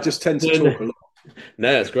 I just tend to talk a lot.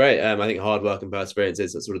 No, that's great. I think hard work and perseverance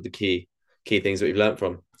is sort of the key things that we've learned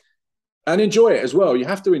from. And enjoy it as well. You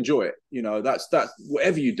have to enjoy it. That's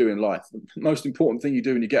whatever you do in life. The most important thing you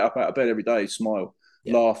do when you get up out of bed every day is smile,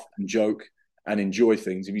 laugh and joke and enjoy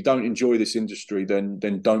things. If you don't enjoy this industry, then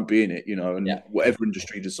don't be in it, and whatever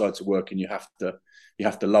industry you decide to work in, you have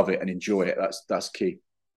to love it and enjoy it. That's key.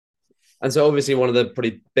 And so obviously one of the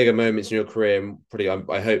pretty bigger moments in your career, and pretty,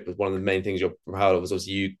 I hope, one of the main things you're proud of, was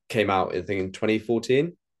obviously you came out, I think, in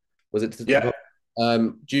 2014. Was it? Yeah.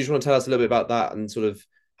 Do you just want to tell us a little bit about that and sort of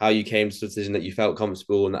how you came to the decision that you felt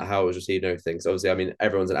comfortable and that how it was received and everything? So obviously, I mean,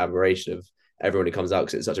 everyone's an admiration of everyone who comes out,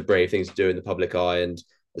 because it's such a brave thing to do in the public eye, and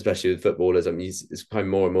especially with footballers. I mean, it's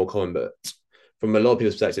becoming more and more common, but from a lot of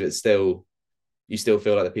people's perspective, you still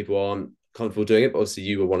feel like the people aren't comfortable doing it. But obviously,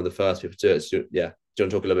 you were one of the first people to do it. So, yeah. Do you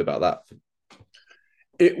want to talk a little bit about that?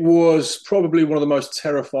 It was probably one of the most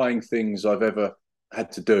terrifying things I've ever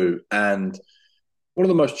had to do. And one of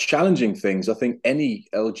the most challenging things I think any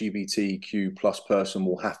LGBTQ plus person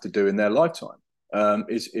will have to do in their lifetime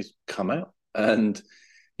is come out. And,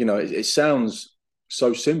 it sounds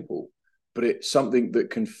so simple, but it's something that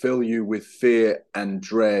can fill you with fear and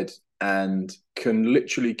dread and can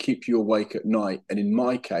literally keep you awake at night. And in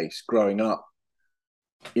my case, growing up,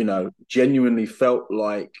 genuinely felt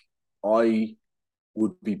like I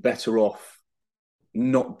would be better off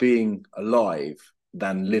not being alive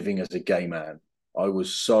than living as a gay man. I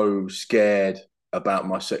was so scared about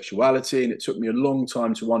my sexuality, and it took me a long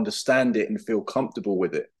time to understand it and feel comfortable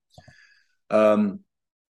with it. And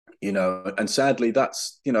sadly,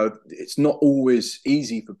 that's, it's not always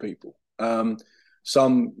easy for people.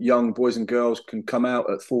 Some young boys and girls can come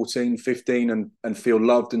out at 14, 15 and feel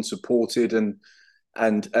loved and supported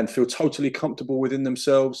and feel totally comfortable within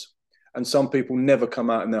themselves. And some people never come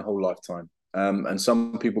out in their whole lifetime. And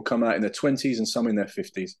some people come out in their 20s and some in their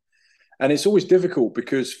 50s. And it's always difficult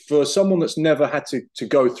because for someone that's never had to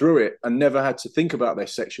go through it and never had to think about their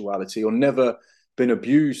sexuality or never been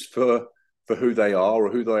abused for who they are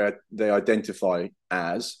or who they identify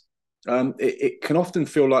as, it can often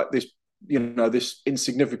feel like this, this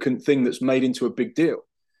insignificant thing that's made into a big deal.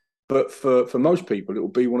 But for most people, it will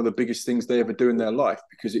be one of the biggest things they ever do in their life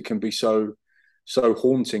because it can be so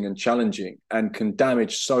haunting and challenging and can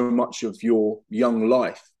damage so much of your young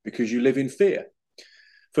life because you live in fear.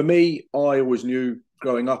 For me, I always knew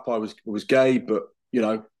growing up I was gay, but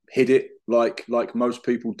hid it like most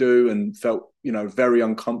people do, and felt very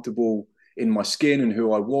uncomfortable in my skin and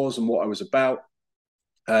who I was and what I was about.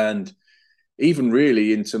 And even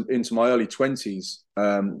really into my early 20s,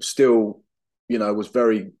 still, was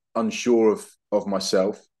very unsure of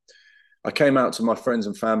myself. I came out to my friends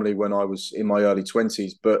and family when I was in my early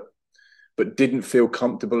 20s, but didn't feel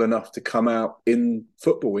comfortable enough to come out in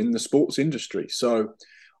football, in the sports industry. So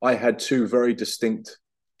I had two very distinct,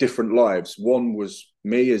 different lives. One was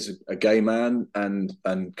me as a gay man and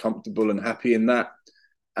comfortable and happy in that.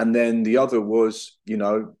 And then the other was,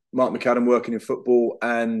 Mark McAdam working in football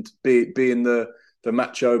and being the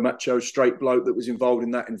macho straight bloke that was involved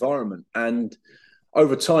in that environment. And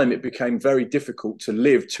over time, it became very difficult to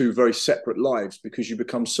live two very separate lives because you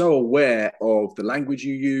become so aware of the language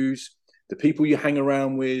you use, the people you hang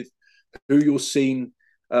around with, who you're seen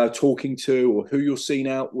talking to or who you're seen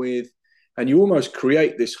out with. And you almost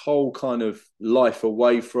create this whole kind of life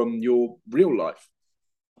away from your real life,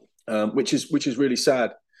 which is really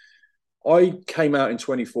sad. I came out in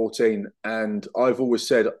 2014, and I've always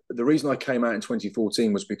said the reason I came out in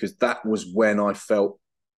 2014 was because that was when I felt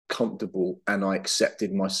comfortable and I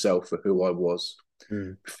accepted myself for who I was.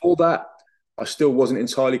 Before that, I still wasn't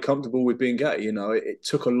entirely comfortable with being gay. It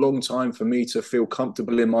took a long time for me to feel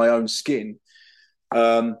comfortable in my own skin.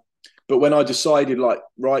 But when I decided,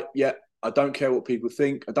 I don't care what people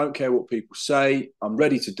think, I don't care what people say, I'm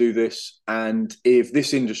ready to do this. And if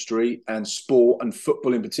this industry and sport and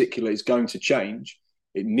football in particular is going to change,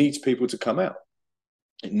 it needs people to come out.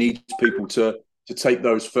 It needs people to take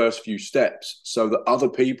those first few steps so that other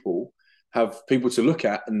people have people to look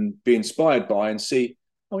at and be inspired by and see,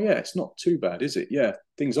 oh yeah, it's not too bad, is it? Yeah,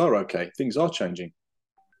 things are okay. Things are changing.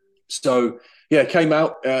 So yeah, came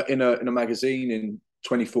out in a magazine in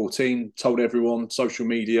 2014, told everyone, social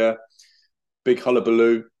media, big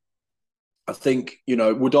hullabaloo. I think,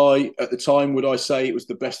 would I say it was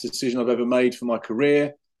the best decision I've ever made for my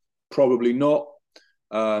career? Probably not.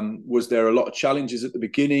 Was there a lot of challenges at the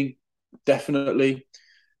beginning? Definitely.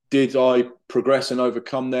 Did I progress and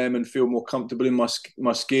overcome them and feel more comfortable in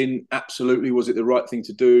my skin? Absolutely. Was it the right thing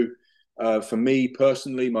to do? For me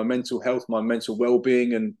personally, my mental health, my mental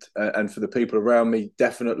well-being, and for the people around me,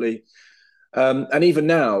 definitely. And even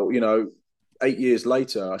now, 8 years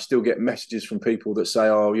later, I still get messages from people that say,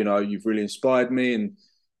 "Oh, you've really inspired me, and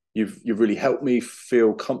you've really helped me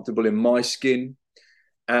feel comfortable in my skin."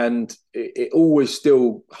 And it always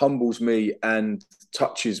still humbles me and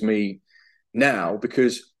touches me now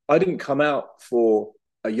because I didn't come out for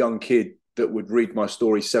a young kid that would read my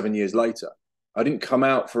story 7 years later. I didn't come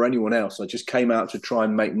out for anyone else. I just came out to try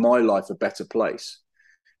and make my life a better place.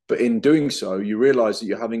 But in doing so, you realize that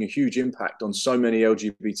you're having a huge impact on so many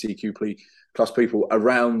LGBTQ plus people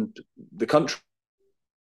around the country.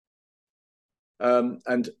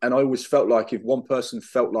 And I always felt like if one person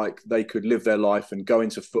felt like they could live their life and go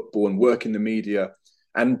into football and work in the media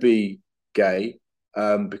and be gay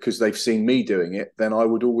because they've seen me doing it, then I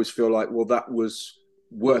would always feel like, well, that was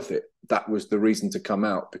worth it. That was the reason to come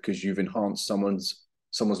out, because you've enhanced someone's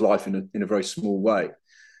life in a very small way,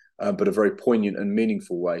 but a very poignant and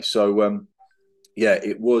meaningful way. So yeah,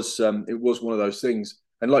 it was one of those things.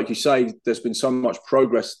 And like you say, there's been so much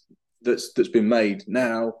progress that's been made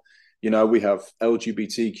now. We have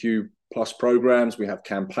LGBTQ plus programs, we have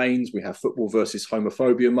campaigns, we have Football versus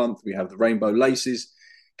Homophobia Month, we have the Rainbow Laces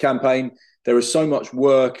campaign. There is so much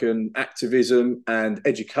work and activism and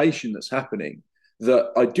education that's happening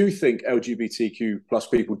that I do think LGBTQ plus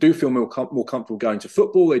people do feel more comfortable going to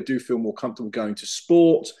football. They do feel more comfortable going to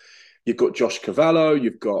sport. You've got Josh Cavallo,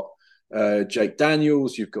 you've got Jake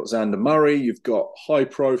Daniels, you've got Xander Murray, you've got high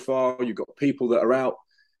profile, you've got people that are out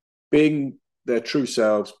being their true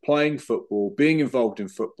selves, playing football, being involved in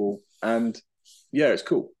football. And yeah, it's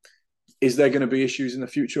cool. Is there going to be issues in the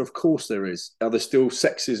future? Of course there is. Are there still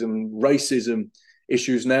sexism, racism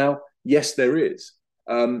issues now? Yes, there is.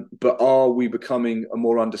 But are we becoming a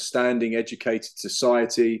more understanding, educated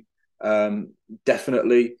society?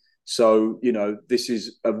 Definitely. So, this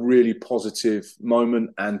is a really positive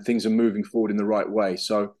moment and things are moving forward in the right way.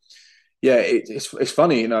 So, yeah, it's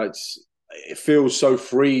funny, it feels so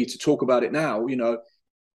free to talk about it now. You know,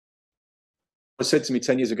 said to me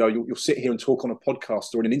 10 years ago, you'll sit here and talk on a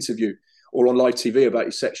podcast or in an interview or on live TV about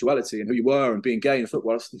your sexuality and who you were and being gay in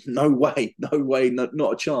football. No way,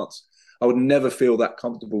 not a chance. I would never feel that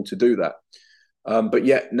comfortable to do that. But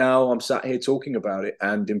yet now I'm sat here talking about it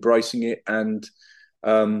and embracing it. And,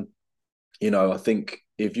 I think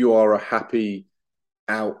if you are a happy,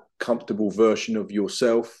 comfortable version of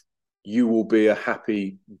yourself, you will be a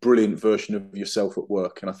happy, brilliant version of yourself at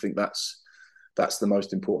work. And I think that's the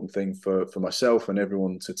most important thing for myself and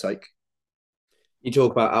everyone to take. You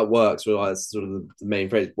talk about at work, so that's sort of the main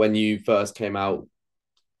phrase. When you first came out,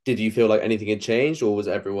 did you feel like anything had changed, or was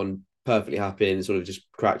everyone perfectly happy and sort of just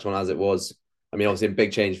cracked on as it was? I mean, obviously a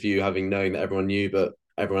big change for you, knowing that everyone knew, but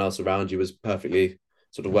everyone else around you was perfectly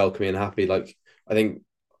sort of welcoming and happy. Like, I think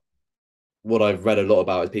what I've read a lot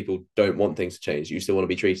about is people don't want things to change. You still want to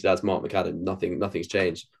be treated as Mark McAdam. Nothing's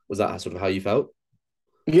changed. Was that sort of how you felt?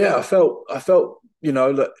 Yeah, I felt,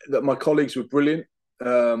 that my colleagues were brilliant.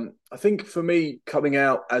 I think for me, coming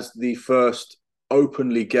out as the first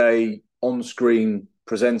openly gay on-screen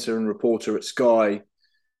presenter and reporter at Sky,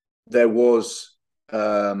 there was,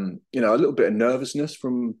 a little bit of nervousness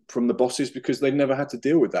from the bosses because they'd never had to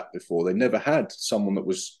deal with that before. They never had someone that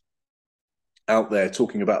was out there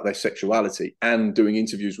talking about their sexuality and doing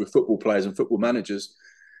interviews with football players and football managers,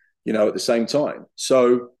 at the same time.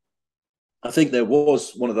 So I think there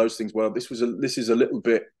was one of those things where this is a little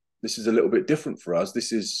bit different for us.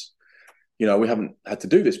 This is, we haven't had to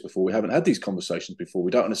do this before. We haven't had these conversations before.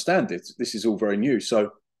 We don't understand it. This is all very new.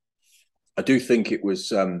 So I do think it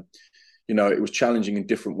was, it was challenging in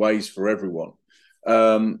different ways for everyone.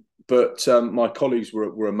 But my colleagues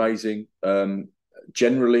were amazing.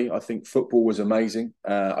 Generally, I think football was amazing.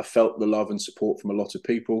 I felt the love and support from a lot of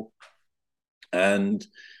people. And,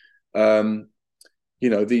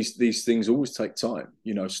 these things always take time.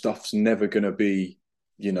 Stuff's never going to be,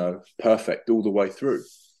 perfect all the way through.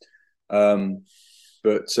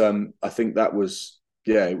 But I think that was,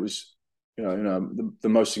 it was, the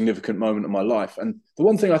most significant moment of my life. And the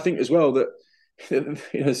one thing I think as well that,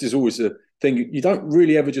 this is always a thing, you don't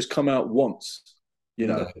really ever just come out once.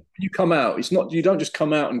 No. You come out, you don't just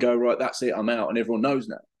come out and go, right, that's it, I'm out, and everyone knows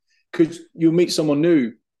now. Because you'll meet someone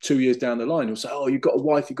new 2 years down the line, you'll say, oh, you've got a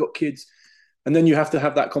wife, you've got kids. And then you have to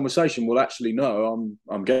have that conversation. Well, actually, no,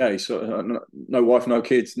 I'm gay, so no wife, no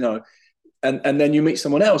kids, no. And then you meet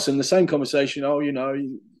someone else in the same conversation,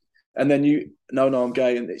 and then no, I'm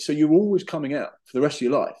gay. And so you're always coming out for the rest of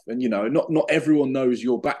your life. And, not everyone knows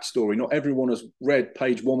your backstory. Not everyone has read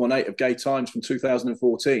page 118 of Gay Times from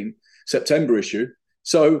 2014, September issue.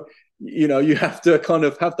 So, you have to kind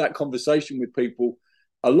of have that conversation with people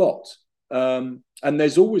a lot. And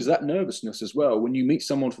there's always that nervousness as well. When you meet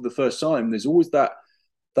someone for the first time, there's always that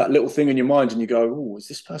little thing in your mind and you go, oh, is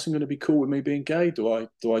this person going to be cool with me being gay? Do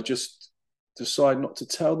I just decide not to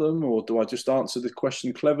tell them, or do I just answer the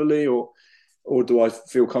question cleverly, or do I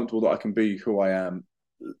feel comfortable that I can be who I am?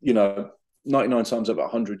 99 times out of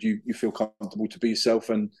 100, you feel comfortable to be yourself,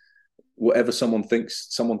 and whatever someone thinks.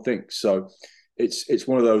 So it's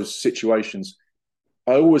one of those situations.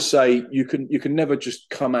 I always say you can never just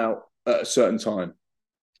come out at a certain time.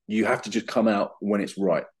 You have to just come out when it's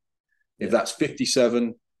right. If that's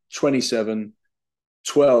 57, 27,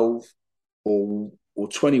 12, or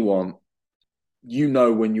 21,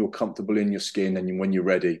 when you're comfortable in your skin and when you're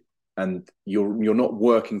ready, and you're not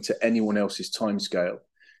working to anyone else's timescale.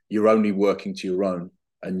 You're only working to your own,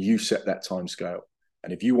 and you set that timescale.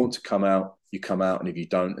 And if you want to come out, you come out, and if you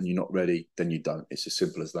don't and you're not ready, then you don't. It's as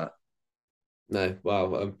simple as that. No,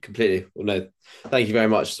 wow, completely. Well, no, thank you very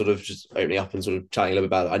much. Sort of just opening up and sort of chatting a little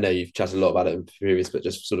bit about it. I know you've chatted a lot about it in previous, but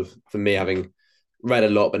just sort of for me, having read a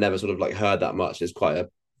lot but never sort of like heard that much, is quite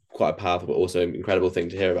a powerful but also incredible thing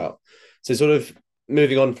to hear about. So sort of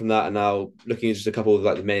moving on from that and now looking at just a couple of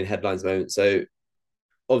like the main headlines at the moment. So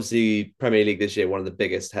obviously Premier League this year, one of the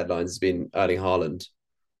biggest headlines has been Erling Haaland.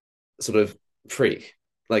 Sort of freak.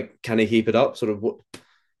 Like, can he keep it up? Sort of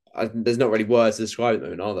there's not really words to describe it at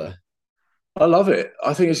the moment, are there? I love it.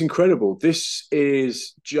 I think it's incredible. This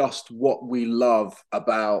is just what we love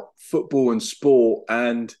about football and sport.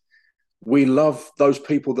 And we love those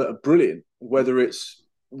people that are brilliant, whether it's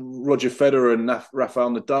Roger Federer and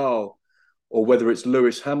Rafael Nadal, or whether it's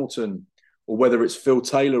Lewis Hamilton, or whether it's Phil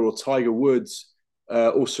Taylor or Tiger Woods,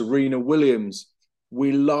 or Serena Williams.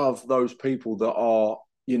 We love those people that are,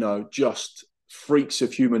 just freaks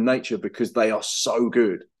of human nature because they are so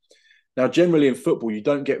good. Now, generally in football, you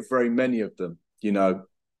don't get very many of them. Lionel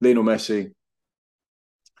Messi,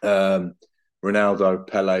 Ronaldo,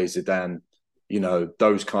 Pele, Zidane,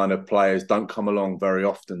 those kind of players don't come along very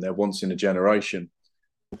often. They're once in a generation.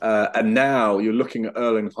 And now you're looking at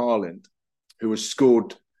Erling Haaland, who has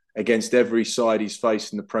scored against every side he's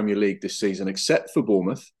faced in the Premier League this season, except for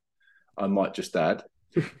Bournemouth, I might just add.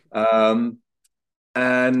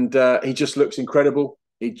 And he just looks incredible.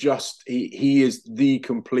 He is the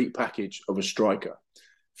complete package of a striker.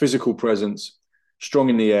 Physical presence, strong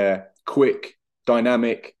in the air, quick,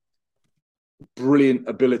 dynamic, brilliant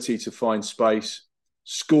ability to find space,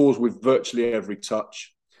 scores with virtually every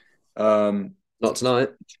touch. Not tonight.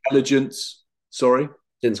 Intelligence. Sorry?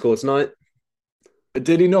 Didn't score tonight.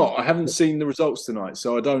 Did he not? I haven't seen the results tonight,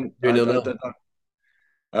 so I don't. But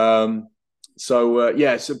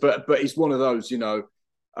he's one of those,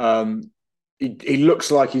 he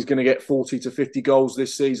looks like he's going to get 40 to 50 goals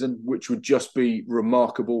this season, which would just be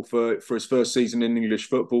remarkable for his first season in English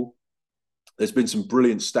football. There's been some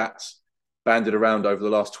brilliant stats banded around over the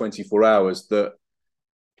last 24 hours that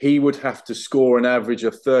he would have to score an average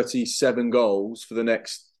of 37 goals for the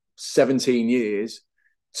next 17 years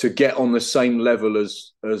to get on the same level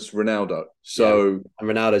as Ronaldo. So, and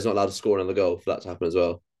Ronaldo's not allowed to score another goal for that to happen as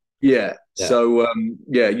well. Yeah. So,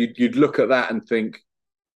 you'd look at that and think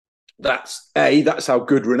that's how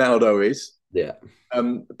good Ronaldo is. Yeah.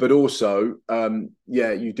 But also,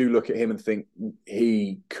 you do look at him and think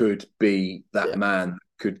he could be that man,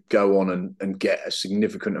 could go on and get a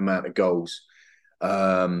significant amount of goals.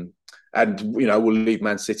 And we'll leave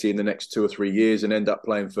Man City in the next 2 or 3 years and end up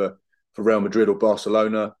playing for Real Madrid or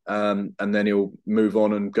Barcelona, and then he'll move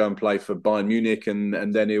on and go and play for Bayern Munich,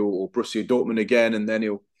 and then or Borussia Dortmund again, and then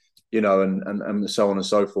he'll, and so on and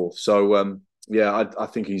so forth. So I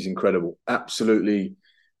think he's incredible. Absolutely,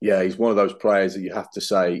 he's one of those players that you have to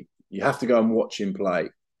say you have to go and watch him play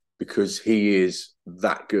because he is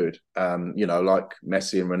that good. Like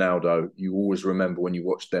Messi and Ronaldo, you always remember when you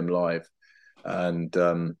watch them live, and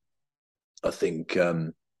I think.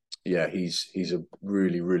 He's a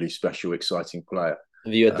really, really special, exciting player.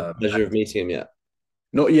 Have you had the pleasure of meeting him yet?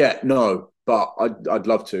 Not yet, no, but I'd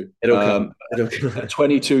love to. It'll come. At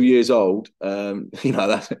 22 years old,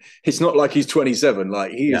 that it's not like he's 27.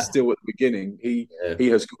 Like he is still at the beginning. He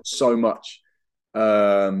has got so much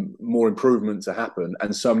more improvement to happen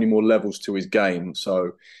and so many more levels to his game.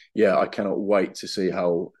 So I cannot wait to see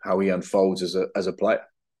how he unfolds as a player.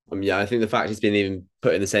 I think the fact he's been even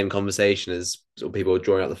put in the same conversation as sort of people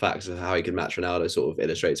drawing out the facts of how he could match Ronaldo sort of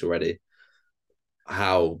illustrates already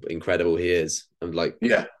how incredible he is. And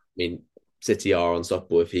City are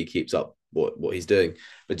unstoppable if he keeps up what he's doing.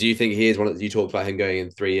 But do you think he is you talked about him going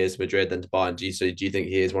in 3 years to Madrid, then to Bayern. Do you think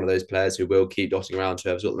he is one of those players who will keep dotting around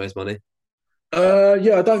whoever's got the most money? I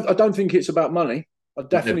don't think it's about money. I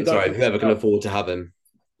definitely don't. Sorry, whoever can afford to have him.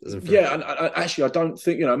 Yeah, and actually, I don't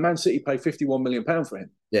think Man City paid £51 million for him.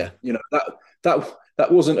 Yeah, that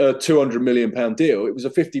wasn't a £200 million deal. It was a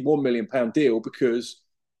 £51 million deal because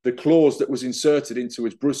the clause that was inserted into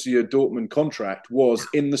his Borussia Dortmund contract was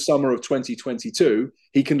in the summer of 2022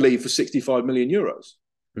 he can leave for €65 million.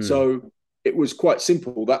 So it was quite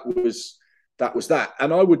simple. That was that,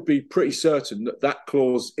 and I would be pretty certain that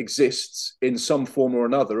clause exists in some form or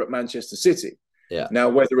another at Manchester City. Yeah. Now,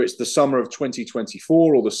 whether it's the summer of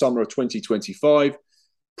 2024 or the summer of 2025,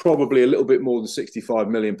 probably a little bit more than £65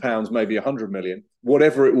 million, maybe 100 million.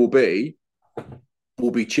 Whatever it will be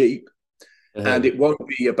cheap. And it won't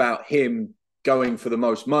be about him going for the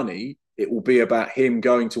most money. It will be about him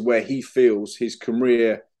going to where he feels his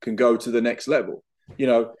career can go to the next level.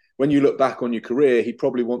 When you look back on your career, he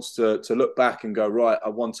probably wants to look back and go, right, I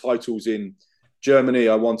won titles in Germany,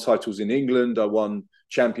 I won titles in England, I won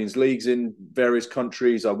Champions Leagues in various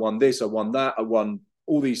countries. I won this, I won that, I won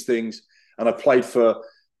all these things. And I played for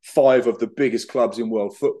 5 of the biggest clubs in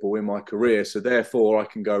world football in my career. So therefore I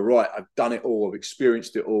can go, right, I've done it all, I've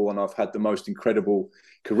experienced it all, and I've had the most incredible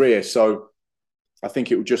career. So I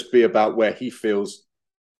think it will just be about where he feels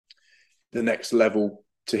the next level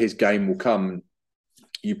to his game will come.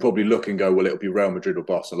 You probably look and go, well, it'll be Real Madrid or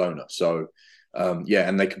Barcelona. So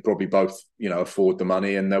and they can probably both, afford the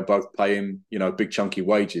money, and they'll both pay him, big chunky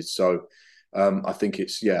wages. So I think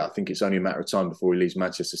it's only a matter of time before he leaves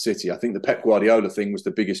Manchester City. I think the Pep Guardiola thing was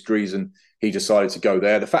the biggest reason he decided to go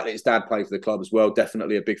there. The fact that his dad played for the club as well,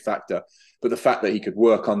 definitely a big factor. But the fact that he could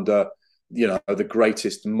work under, the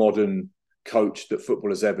greatest modern coach that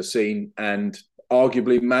football has ever seen, and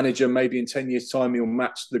arguably manager, maybe in 10 years' time, he'll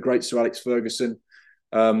match the great Sir Alex Ferguson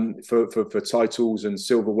for titles and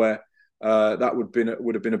silverware. That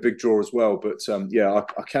would have been a big draw as well. But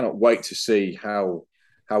I cannot wait to see how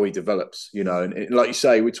he develops. And like you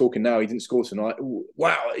say, we're talking now. He didn't score tonight.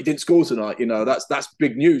 Wow, he didn't score tonight. That's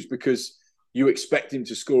big news because you expect him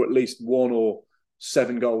to score at least 1 or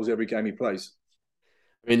 7 goals every game he plays.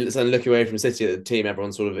 I mean, so looking away from City, the team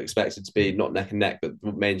everyone sort of expected to be not neck and neck, but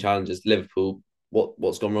the main challenge is Liverpool.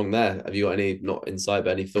 What's gone wrong there? Have you got any, not insight,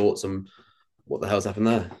 but any thoughts on what the hell's happened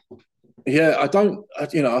there? Yeah, I don't. I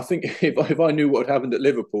think if I knew what had happened at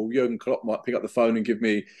Liverpool, Jurgen Klopp might pick up the phone and give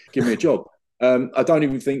me a job. I don't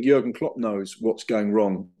even think Jurgen Klopp knows what's going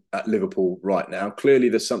wrong at Liverpool right now. Clearly,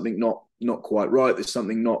 there's something not quite right. There's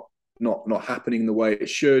something not happening the way it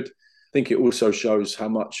should. I think it also shows how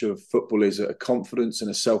much of football is a confidence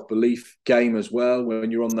and a self-belief game as well.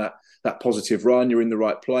 When you're on that positive run, you're in the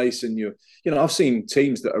right place, and I've seen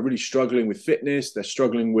teams that are really struggling with fitness. They're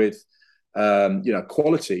struggling with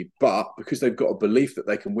quality, but because they've got a belief that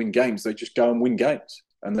they can win games, they just go and win games,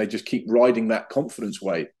 and they just keep riding that confidence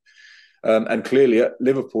wave. And clearly at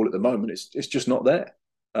Liverpool at the moment, it's just not there.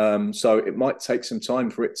 So it might take some time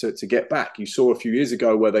for it to get back. You saw a few years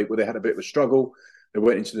ago where they had a bit of a struggle. They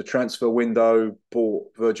went into the transfer window,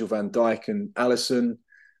 bought Virgil van Dijk and Alisson.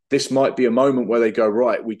 This might be a moment where they go,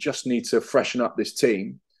 right, we just need to freshen up this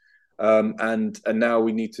team. And now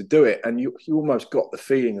we need to do it. And you almost got the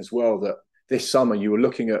feeling as well that this summer you were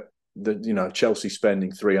looking at Chelsea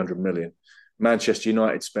spending 300 million, Manchester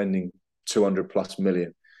United spending 200 plus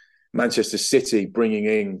million, Manchester City bringing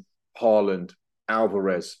in Haaland,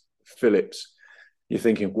 Alvarez, Phillips. You're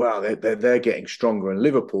thinking, wow, they're getting stronger. And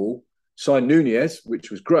Liverpool signed Nunez,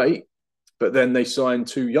 which was great, but then they signed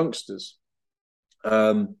 2 youngsters.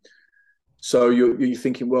 So you're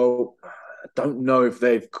thinking, well, I don't know if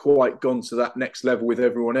they've quite gone to that next level with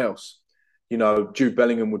everyone else. Jude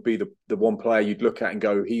Bellingham would be the one player you'd look at and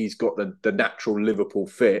go, he's got the natural Liverpool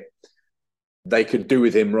fit. They could do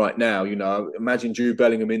with him right now. Imagine Jude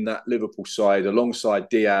Bellingham in that Liverpool side alongside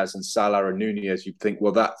Diaz and Salah and Nunez. You'd think,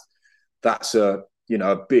 well, that's a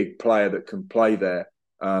big player that can play there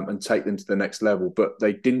and take them to the next level. But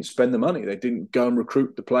they didn't spend the money. They didn't go and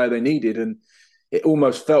recruit the player they needed, and it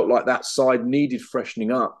almost felt like that side needed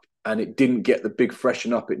freshening up, and it didn't get the big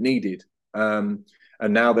freshen up it needed. And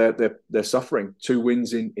now they're suffering. 2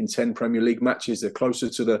 wins in 10 Premier League matches. They're closer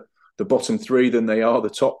to the bottom 3 than they are the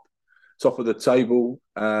top of the table.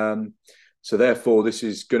 So therefore, this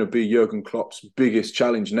is going to be Jurgen Klopp's biggest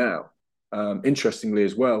challenge now. Interestingly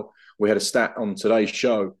as well, we had a stat on today's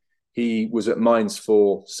show. He was at Mainz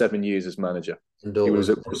for 7 years as manager. He was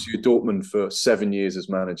at Borussia Dortmund for 7 years as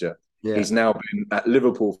manager. Yeah. He's now been at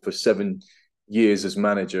Liverpool for 7 years as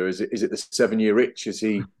manager. Is it the 7-year itch? Is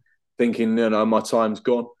he thinking, my time's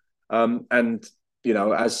gone? And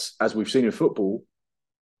as we've seen in football,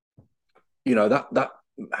 that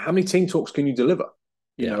how many team talks can you deliver?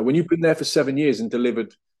 When you've been there for 7 years and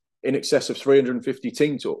delivered in excess of 350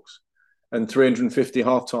 team talks and 350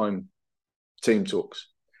 halftime team talks,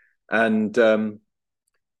 and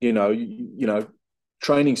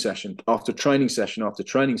training session after training session after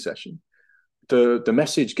training session, the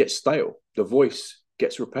message gets stale, the voice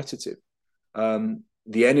gets repetitive,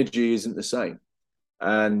 the energy isn't the same,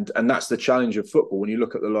 and that's the challenge of football. When you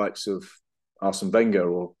look at the likes of Arsene Wenger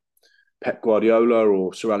or Pep Guardiola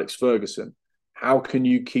or Sir Alex Ferguson, how can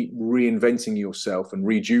you keep reinventing yourself and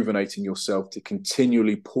rejuvenating yourself to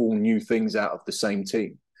continually pull new things out of the same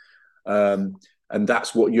team? And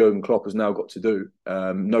that's what Jurgen Klopp has now got to do.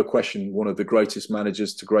 No question, one of the greatest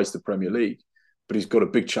managers to grace the Premier League, but he's got a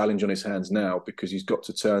big challenge on his hands now because he's got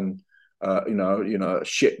to turn, a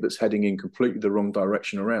ship that's heading in completely the wrong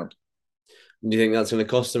direction around. Do you think that's going to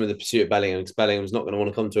cost them in the pursuit of Bellingham? Because Bellingham's not going to want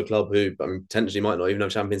to come to a club who potentially might not even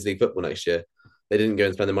have Champions League football next year. They didn't go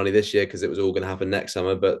and spend the money this year because it was all going to happen next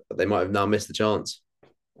summer, but they might have now missed the chance.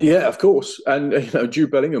 Yeah, of course. And,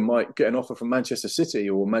 Jude Bellingham might get an offer from Manchester City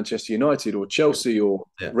or Manchester United or Chelsea or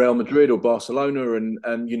Real Madrid or Barcelona.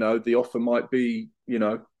 And the offer might be,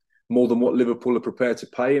 more than what Liverpool are prepared to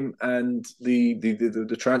pay him. And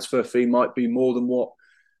the transfer fee might be more than what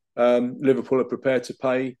Liverpool are prepared to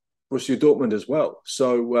pay Borussia Dortmund as well.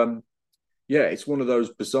 So, it's one of those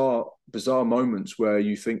bizarre moments where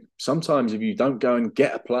you think sometimes if you don't go and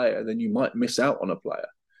get a player, then you might miss out on a player.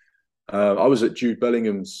 I was at Jude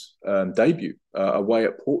Bellingham's debut away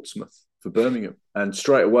at Portsmouth for Birmingham. And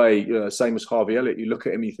straight away, same as Harvey Elliott, you look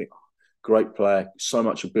at him and you think, great player, so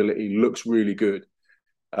much ability, looks really good.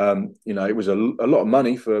 It was a lot of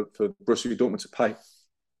money for Borussia Dortmund to pay,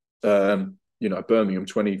 Birmingham,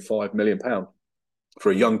 £25 million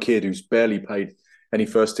for a young kid who's barely played any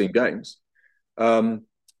first-team games.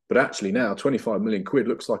 But actually now, 25 million quid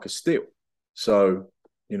looks like a steal. So,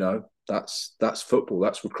 that's football,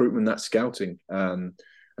 that's recruitment, that's scouting. And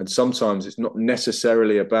sometimes it's not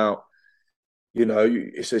necessarily about,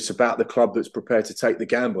 it's about the club that's prepared to take the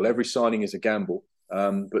gamble. Every signing is a gamble.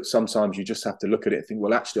 But sometimes you just have to look at it and think,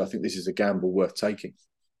 well, actually, I think this is a gamble worth taking.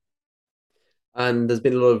 And there's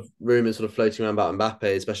been a lot of rumours sort of floating around about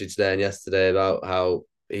Mbappe, especially today and yesterday, about how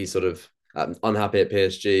he's sort of unhappy at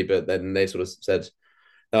PSG, but then they sort of said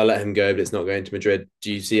they'll let him go, but it's not going to Madrid.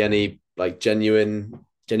 Do you see any like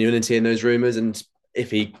genuinity in those rumours? And if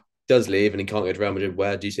he does leave and he can't go to Real Madrid,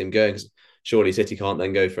 where do you see him going? Because surely City can't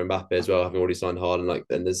then go for Mbappe as well, having already signed Haaland. Like,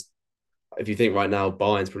 then there's, if you think right now,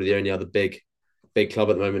 Bayern's probably the only other big club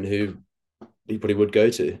at the moment who he probably would go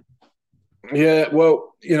to. Yeah,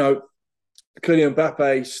 well, Kylian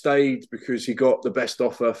Mbappe stayed because he got the best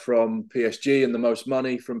offer from PSG and the most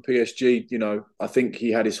money from PSG. I think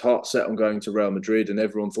he had his heart set on going to Real Madrid, and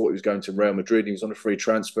everyone thought he was going to Real Madrid. He was on a free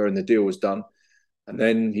transfer and the deal was done. And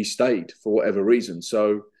then he stayed for whatever reason.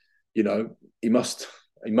 So, he must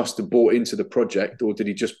have bought into the project, or did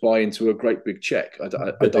he just buy into a great big check? I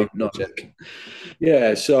don't know.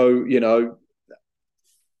 Yeah, so,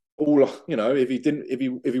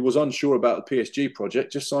 if he was unsure about the PSG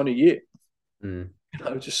project, just sign a year.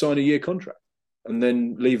 Just sign a year contract and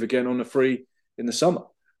then leave again on a free in the summer.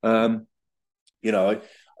 It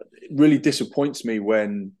really disappoints me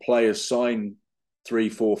when players sign 3,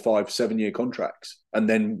 4, 5, 7-year contracts and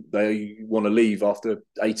then they want to leave after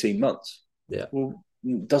 18 months. Yeah. Well,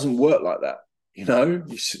 it doesn't work like that.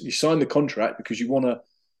 You sign the contract because you want to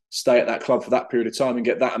stay at that club for that period of time and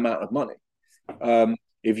get that amount of money.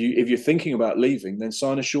 If you're thinking about leaving, then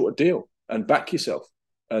sign a shorter deal and back yourself.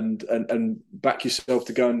 And back yourself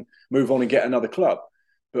to go and move on and get another club.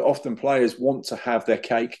 But often players want to have their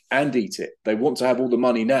cake and eat it. They want to have all the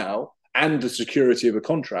money now and the security of a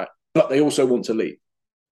contract, but they also want to leave.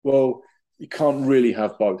 Well, you can't really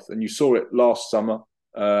have both. And you saw it last summer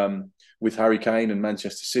with Harry Kane and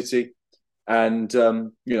Manchester City. And,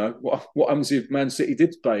 what happens if Man City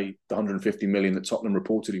did pay the 150 million that Tottenham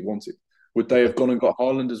reported he wanted? Would they have gone and got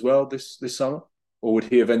Haaland as well this summer? Or would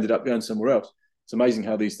he have ended up going somewhere else? It's amazing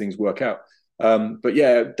how these things work out. But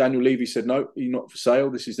yeah, Daniel Levy said, no, you're not for sale.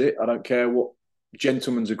 This is it. I don't care what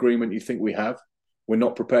gentleman's agreement you think we have. We're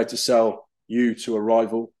not prepared to sell you to a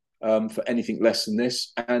rival for anything less than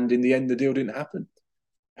this. And in the end, the deal didn't happen.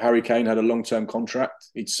 Harry Kane had a long-term contract.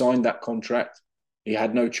 He'd signed that contract. He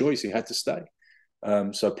had no choice. He had to stay.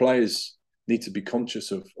 So players need to be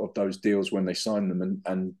conscious of those deals when they sign them.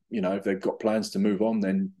 And if they've got plans to move on,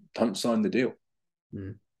 then don't sign the deal.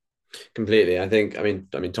 Completely. I mean,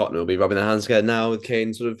 Tottenham will be rubbing their hands together now with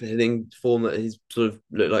Kane sort of hitting form that he's sort of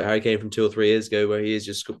looked like Harry Kane from 2 or 3 years ago, where he is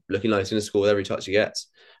just looking like he's going to score with every touch he gets.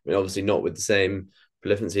 I mean, obviously not with the same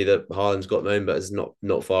prolificity that Haaland's got at the moment, but is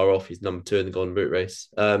not far off. He's number 2 in the Golden Boot race.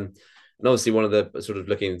 And obviously one of the sort of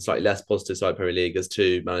looking slightly less positive side of Premier League, there's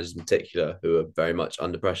 2 managers in particular who are very much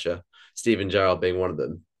under pressure, Steven Gerrard being one of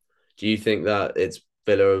them. Do you think that it's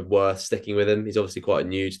Villa worth sticking with him? He's obviously quite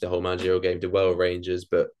new to the whole managerial game, did well with Rangers,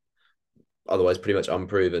 but otherwise pretty much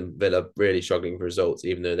unproven. Villa really struggling for results,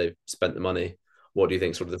 even though they've spent the money. What do you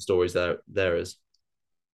think sort of the stories there is?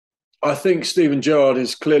 I think Steven Gerrard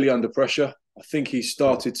is clearly under pressure. I think he's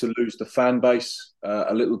started to lose the fan base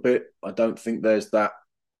a little bit. I don't think there's that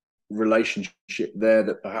relationship there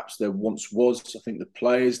that perhaps there once was. I think the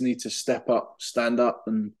players need to step up, stand up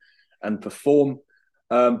and perform.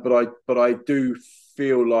 But I do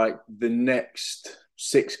feel like the next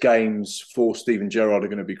 6 games for Steven Gerrard are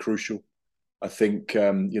going to be crucial. I think,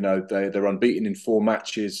 they're unbeaten in 4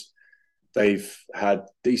 matches. They've had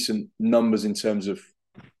decent numbers in terms of,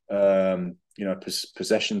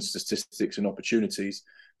 possession statistics and opportunities.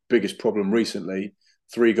 Biggest problem recently,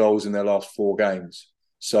 3 goals in their last 4 games.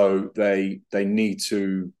 So they need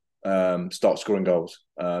to start scoring goals.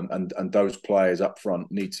 And those players up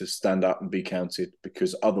front need to stand up and be counted,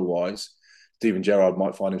 because otherwise Steven Gerrard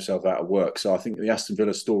might find himself out of work. So I think the Aston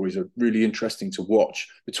Villa stories are really interesting to watch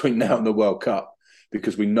between now and the World Cup,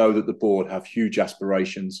 because we know that the board have huge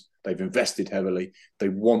aspirations. They've invested heavily. They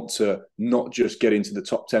want to not just get into the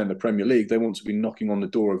top 10 in the Premier League. They want to be knocking on the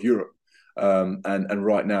door of Europe. And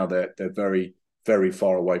right now they're very, very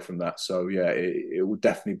far away from that. So yeah, it will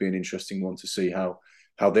definitely be an interesting one to see how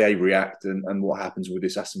they react and what happens with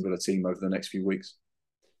this Aston Villa team over the next few weeks.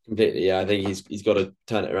 Completely, yeah. I think he's got to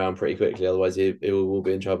turn it around pretty quickly. Otherwise, he will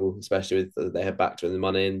be in trouble, especially with they have backed in the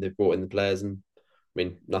money and they've brought in the players. And I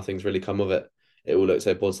mean, nothing's really come of it. It all looked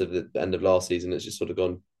so positive at the end of last season. It's just sort of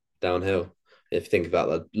gone downhill. If you think about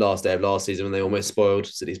the last day of last season when they almost spoiled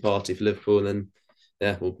City's party for Liverpool, and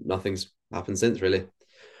then nothing's happened since really.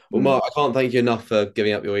 Well, Mark, I can't thank you enough for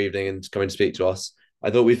giving up your evening and coming to speak to us. I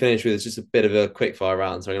thought we'd finish with just a bit of a quick fire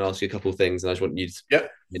round. So I'm going to ask you a couple of things, and I just want you to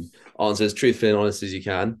answer as truthfully and honest as you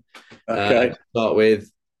can. Okay. Start with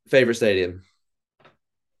favourite stadium.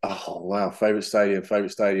 Oh wow, favourite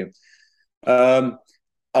stadium. Um,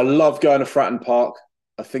 I love going to Fratton Park.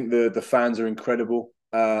 I think the fans are incredible,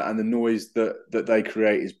 and the noise that they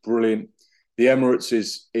create is brilliant. The Emirates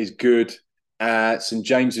is good. St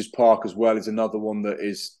James's Park as well is another one that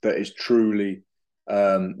is truly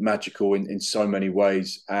magical in so many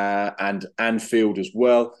ways, and Anfield as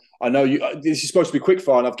well. I know you. This is supposed to be quick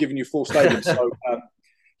fire, and I've given you 4 stadiums. So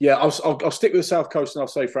yeah, I'll stick with the South Coast, and I'll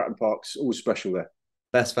say Fratton Park's always special there.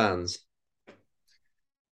 Best fans.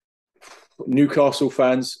 Newcastle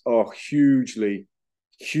fans are hugely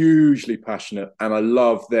passionate, and I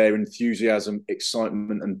love their enthusiasm,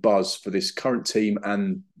 excitement, and buzz for this current team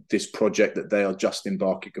and this project that they are just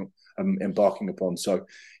embarking upon. So,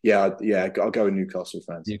 yeah, I'll go with Newcastle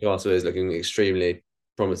fans. Newcastle is looking extremely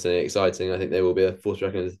promising, exciting. I think they will be a force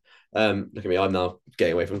reckoned. Look at me, I'm now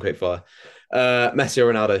getting away from quickfire. Messi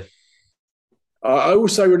or Ronaldo? I will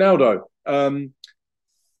say Ronaldo.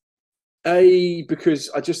 Because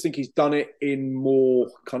I just think he's done it in more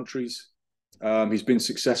countries. He's been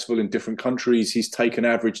successful in different countries. He's taken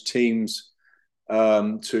average teams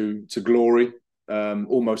to glory,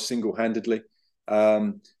 almost single-handedly.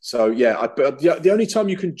 The only time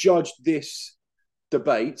you can judge this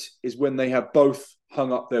debate is when they have both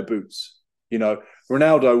hung up their boots. You know,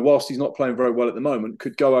 Ronaldo, whilst he's not playing very well at the moment,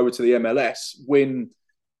 could go over to the MLS, win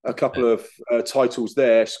a couple of titles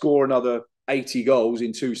there, score another 80 goals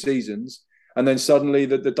in 2 seasons, and then suddenly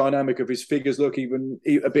the dynamic of his figures look even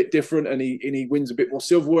a bit different, and he wins a bit more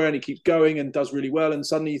silverware, and he keeps going and does really well, and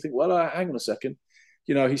suddenly you think, well, hang on a second,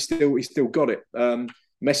 you know, he's still got it.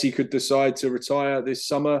 Messi could decide to retire this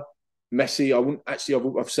summer. Messi,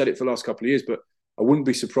 I've said it for the last couple of years, but I wouldn't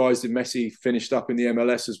be surprised if Messi finished up in the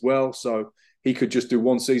MLS as well. So he could just do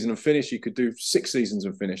 1 season and finish. He could do 6 seasons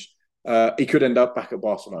and finish. He could end up back at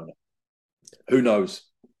Barcelona. Who knows?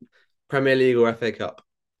 Premier League or FA Cup?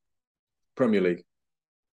 Premier League.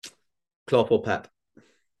 Klopp or Pep?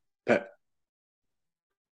 Pep.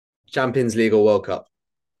 Champions League or World Cup?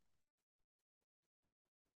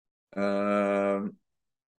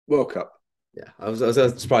 World Cup. Yeah, I was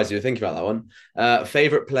surprised you were thinking about that one.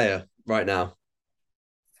 Favorite player right now?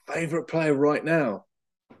 Favorite player right now?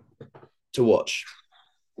 To watch?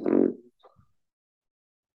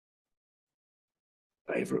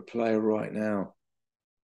 Favorite player right now?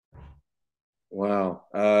 Wow.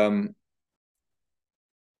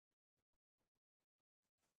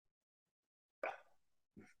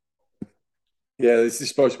 Yeah, this is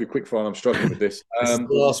supposed to be quick fire, and I'm struggling with this. This is the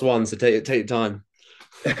last one, so take your time.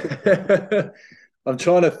 I'm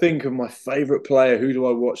trying to think of my favourite player. Who do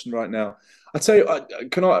I watch right now? I tell you,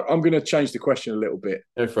 I'm going to change the question a little bit.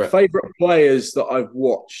 Go for it. Favourite players that I've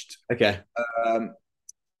watched. Okay.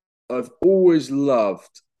 I've always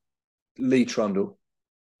loved Lee Trundle.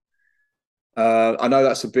 I know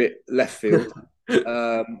that's a bit left field,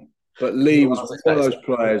 but Lee was one of those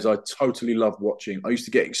players I totally loved watching. I used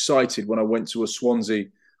to get excited when I went to a Swansea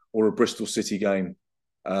or a Bristol City game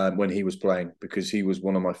when he was playing, because he was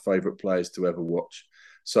one of my favourite players to ever watch.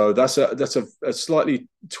 So that's a slightly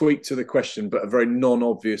tweak to the question, but a very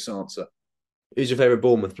non-obvious answer. Who's your favourite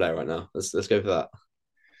Bournemouth player right now? Let's go for that.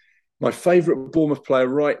 My favourite Bournemouth player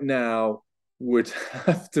right now would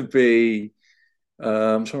have to be.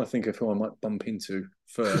 I'm trying to think of who I might bump into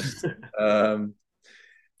first.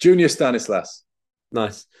 Junior Stanislas.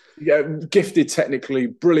 Nice. Yeah, gifted technically,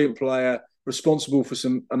 brilliant player, responsible for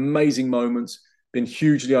some amazing moments. Been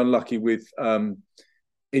hugely unlucky with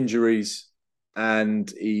injuries, and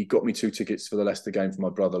he got me 2 tickets for the Leicester game for my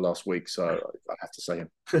brother last week. So I have to say him.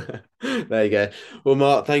 There you go. Well,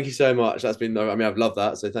 Mark, thank you so much. I've loved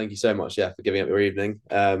that. So thank you so much, for giving up your evening.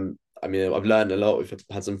 I've learned a lot. We've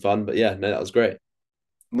had some fun, but yeah, no, that was great.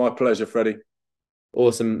 My pleasure, Freddie.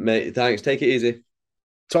 Awesome, mate. Thanks. Take it easy.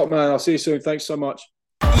 Top man. I'll see you soon. Thanks so much.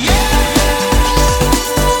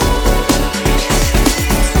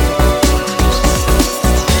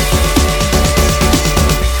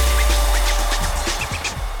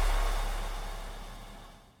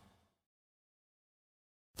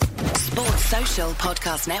 Sports Social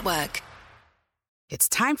Podcast Network. It's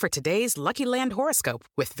time for today's Lucky Land horoscope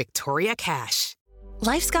with Victoria Cash.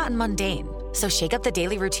 Life's gotten mundane, so shake up the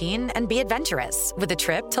daily routine and be adventurous with a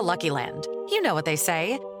trip to Lucky Land. You know what they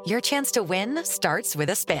say, your chance to win starts with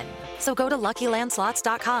a spin. So go to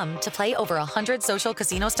LuckyLandSlots.com to play over 100 social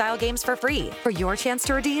casino-style games for free for your chance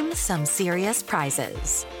to redeem some serious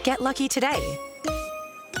prizes. Get lucky today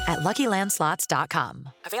at LuckyLandSlots.com.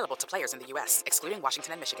 Available to players in the U.S., excluding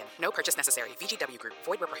Washington and Michigan. No purchase necessary. VGW Group.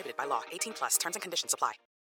 Void where prohibited by law. 18+. Terms and conditions apply.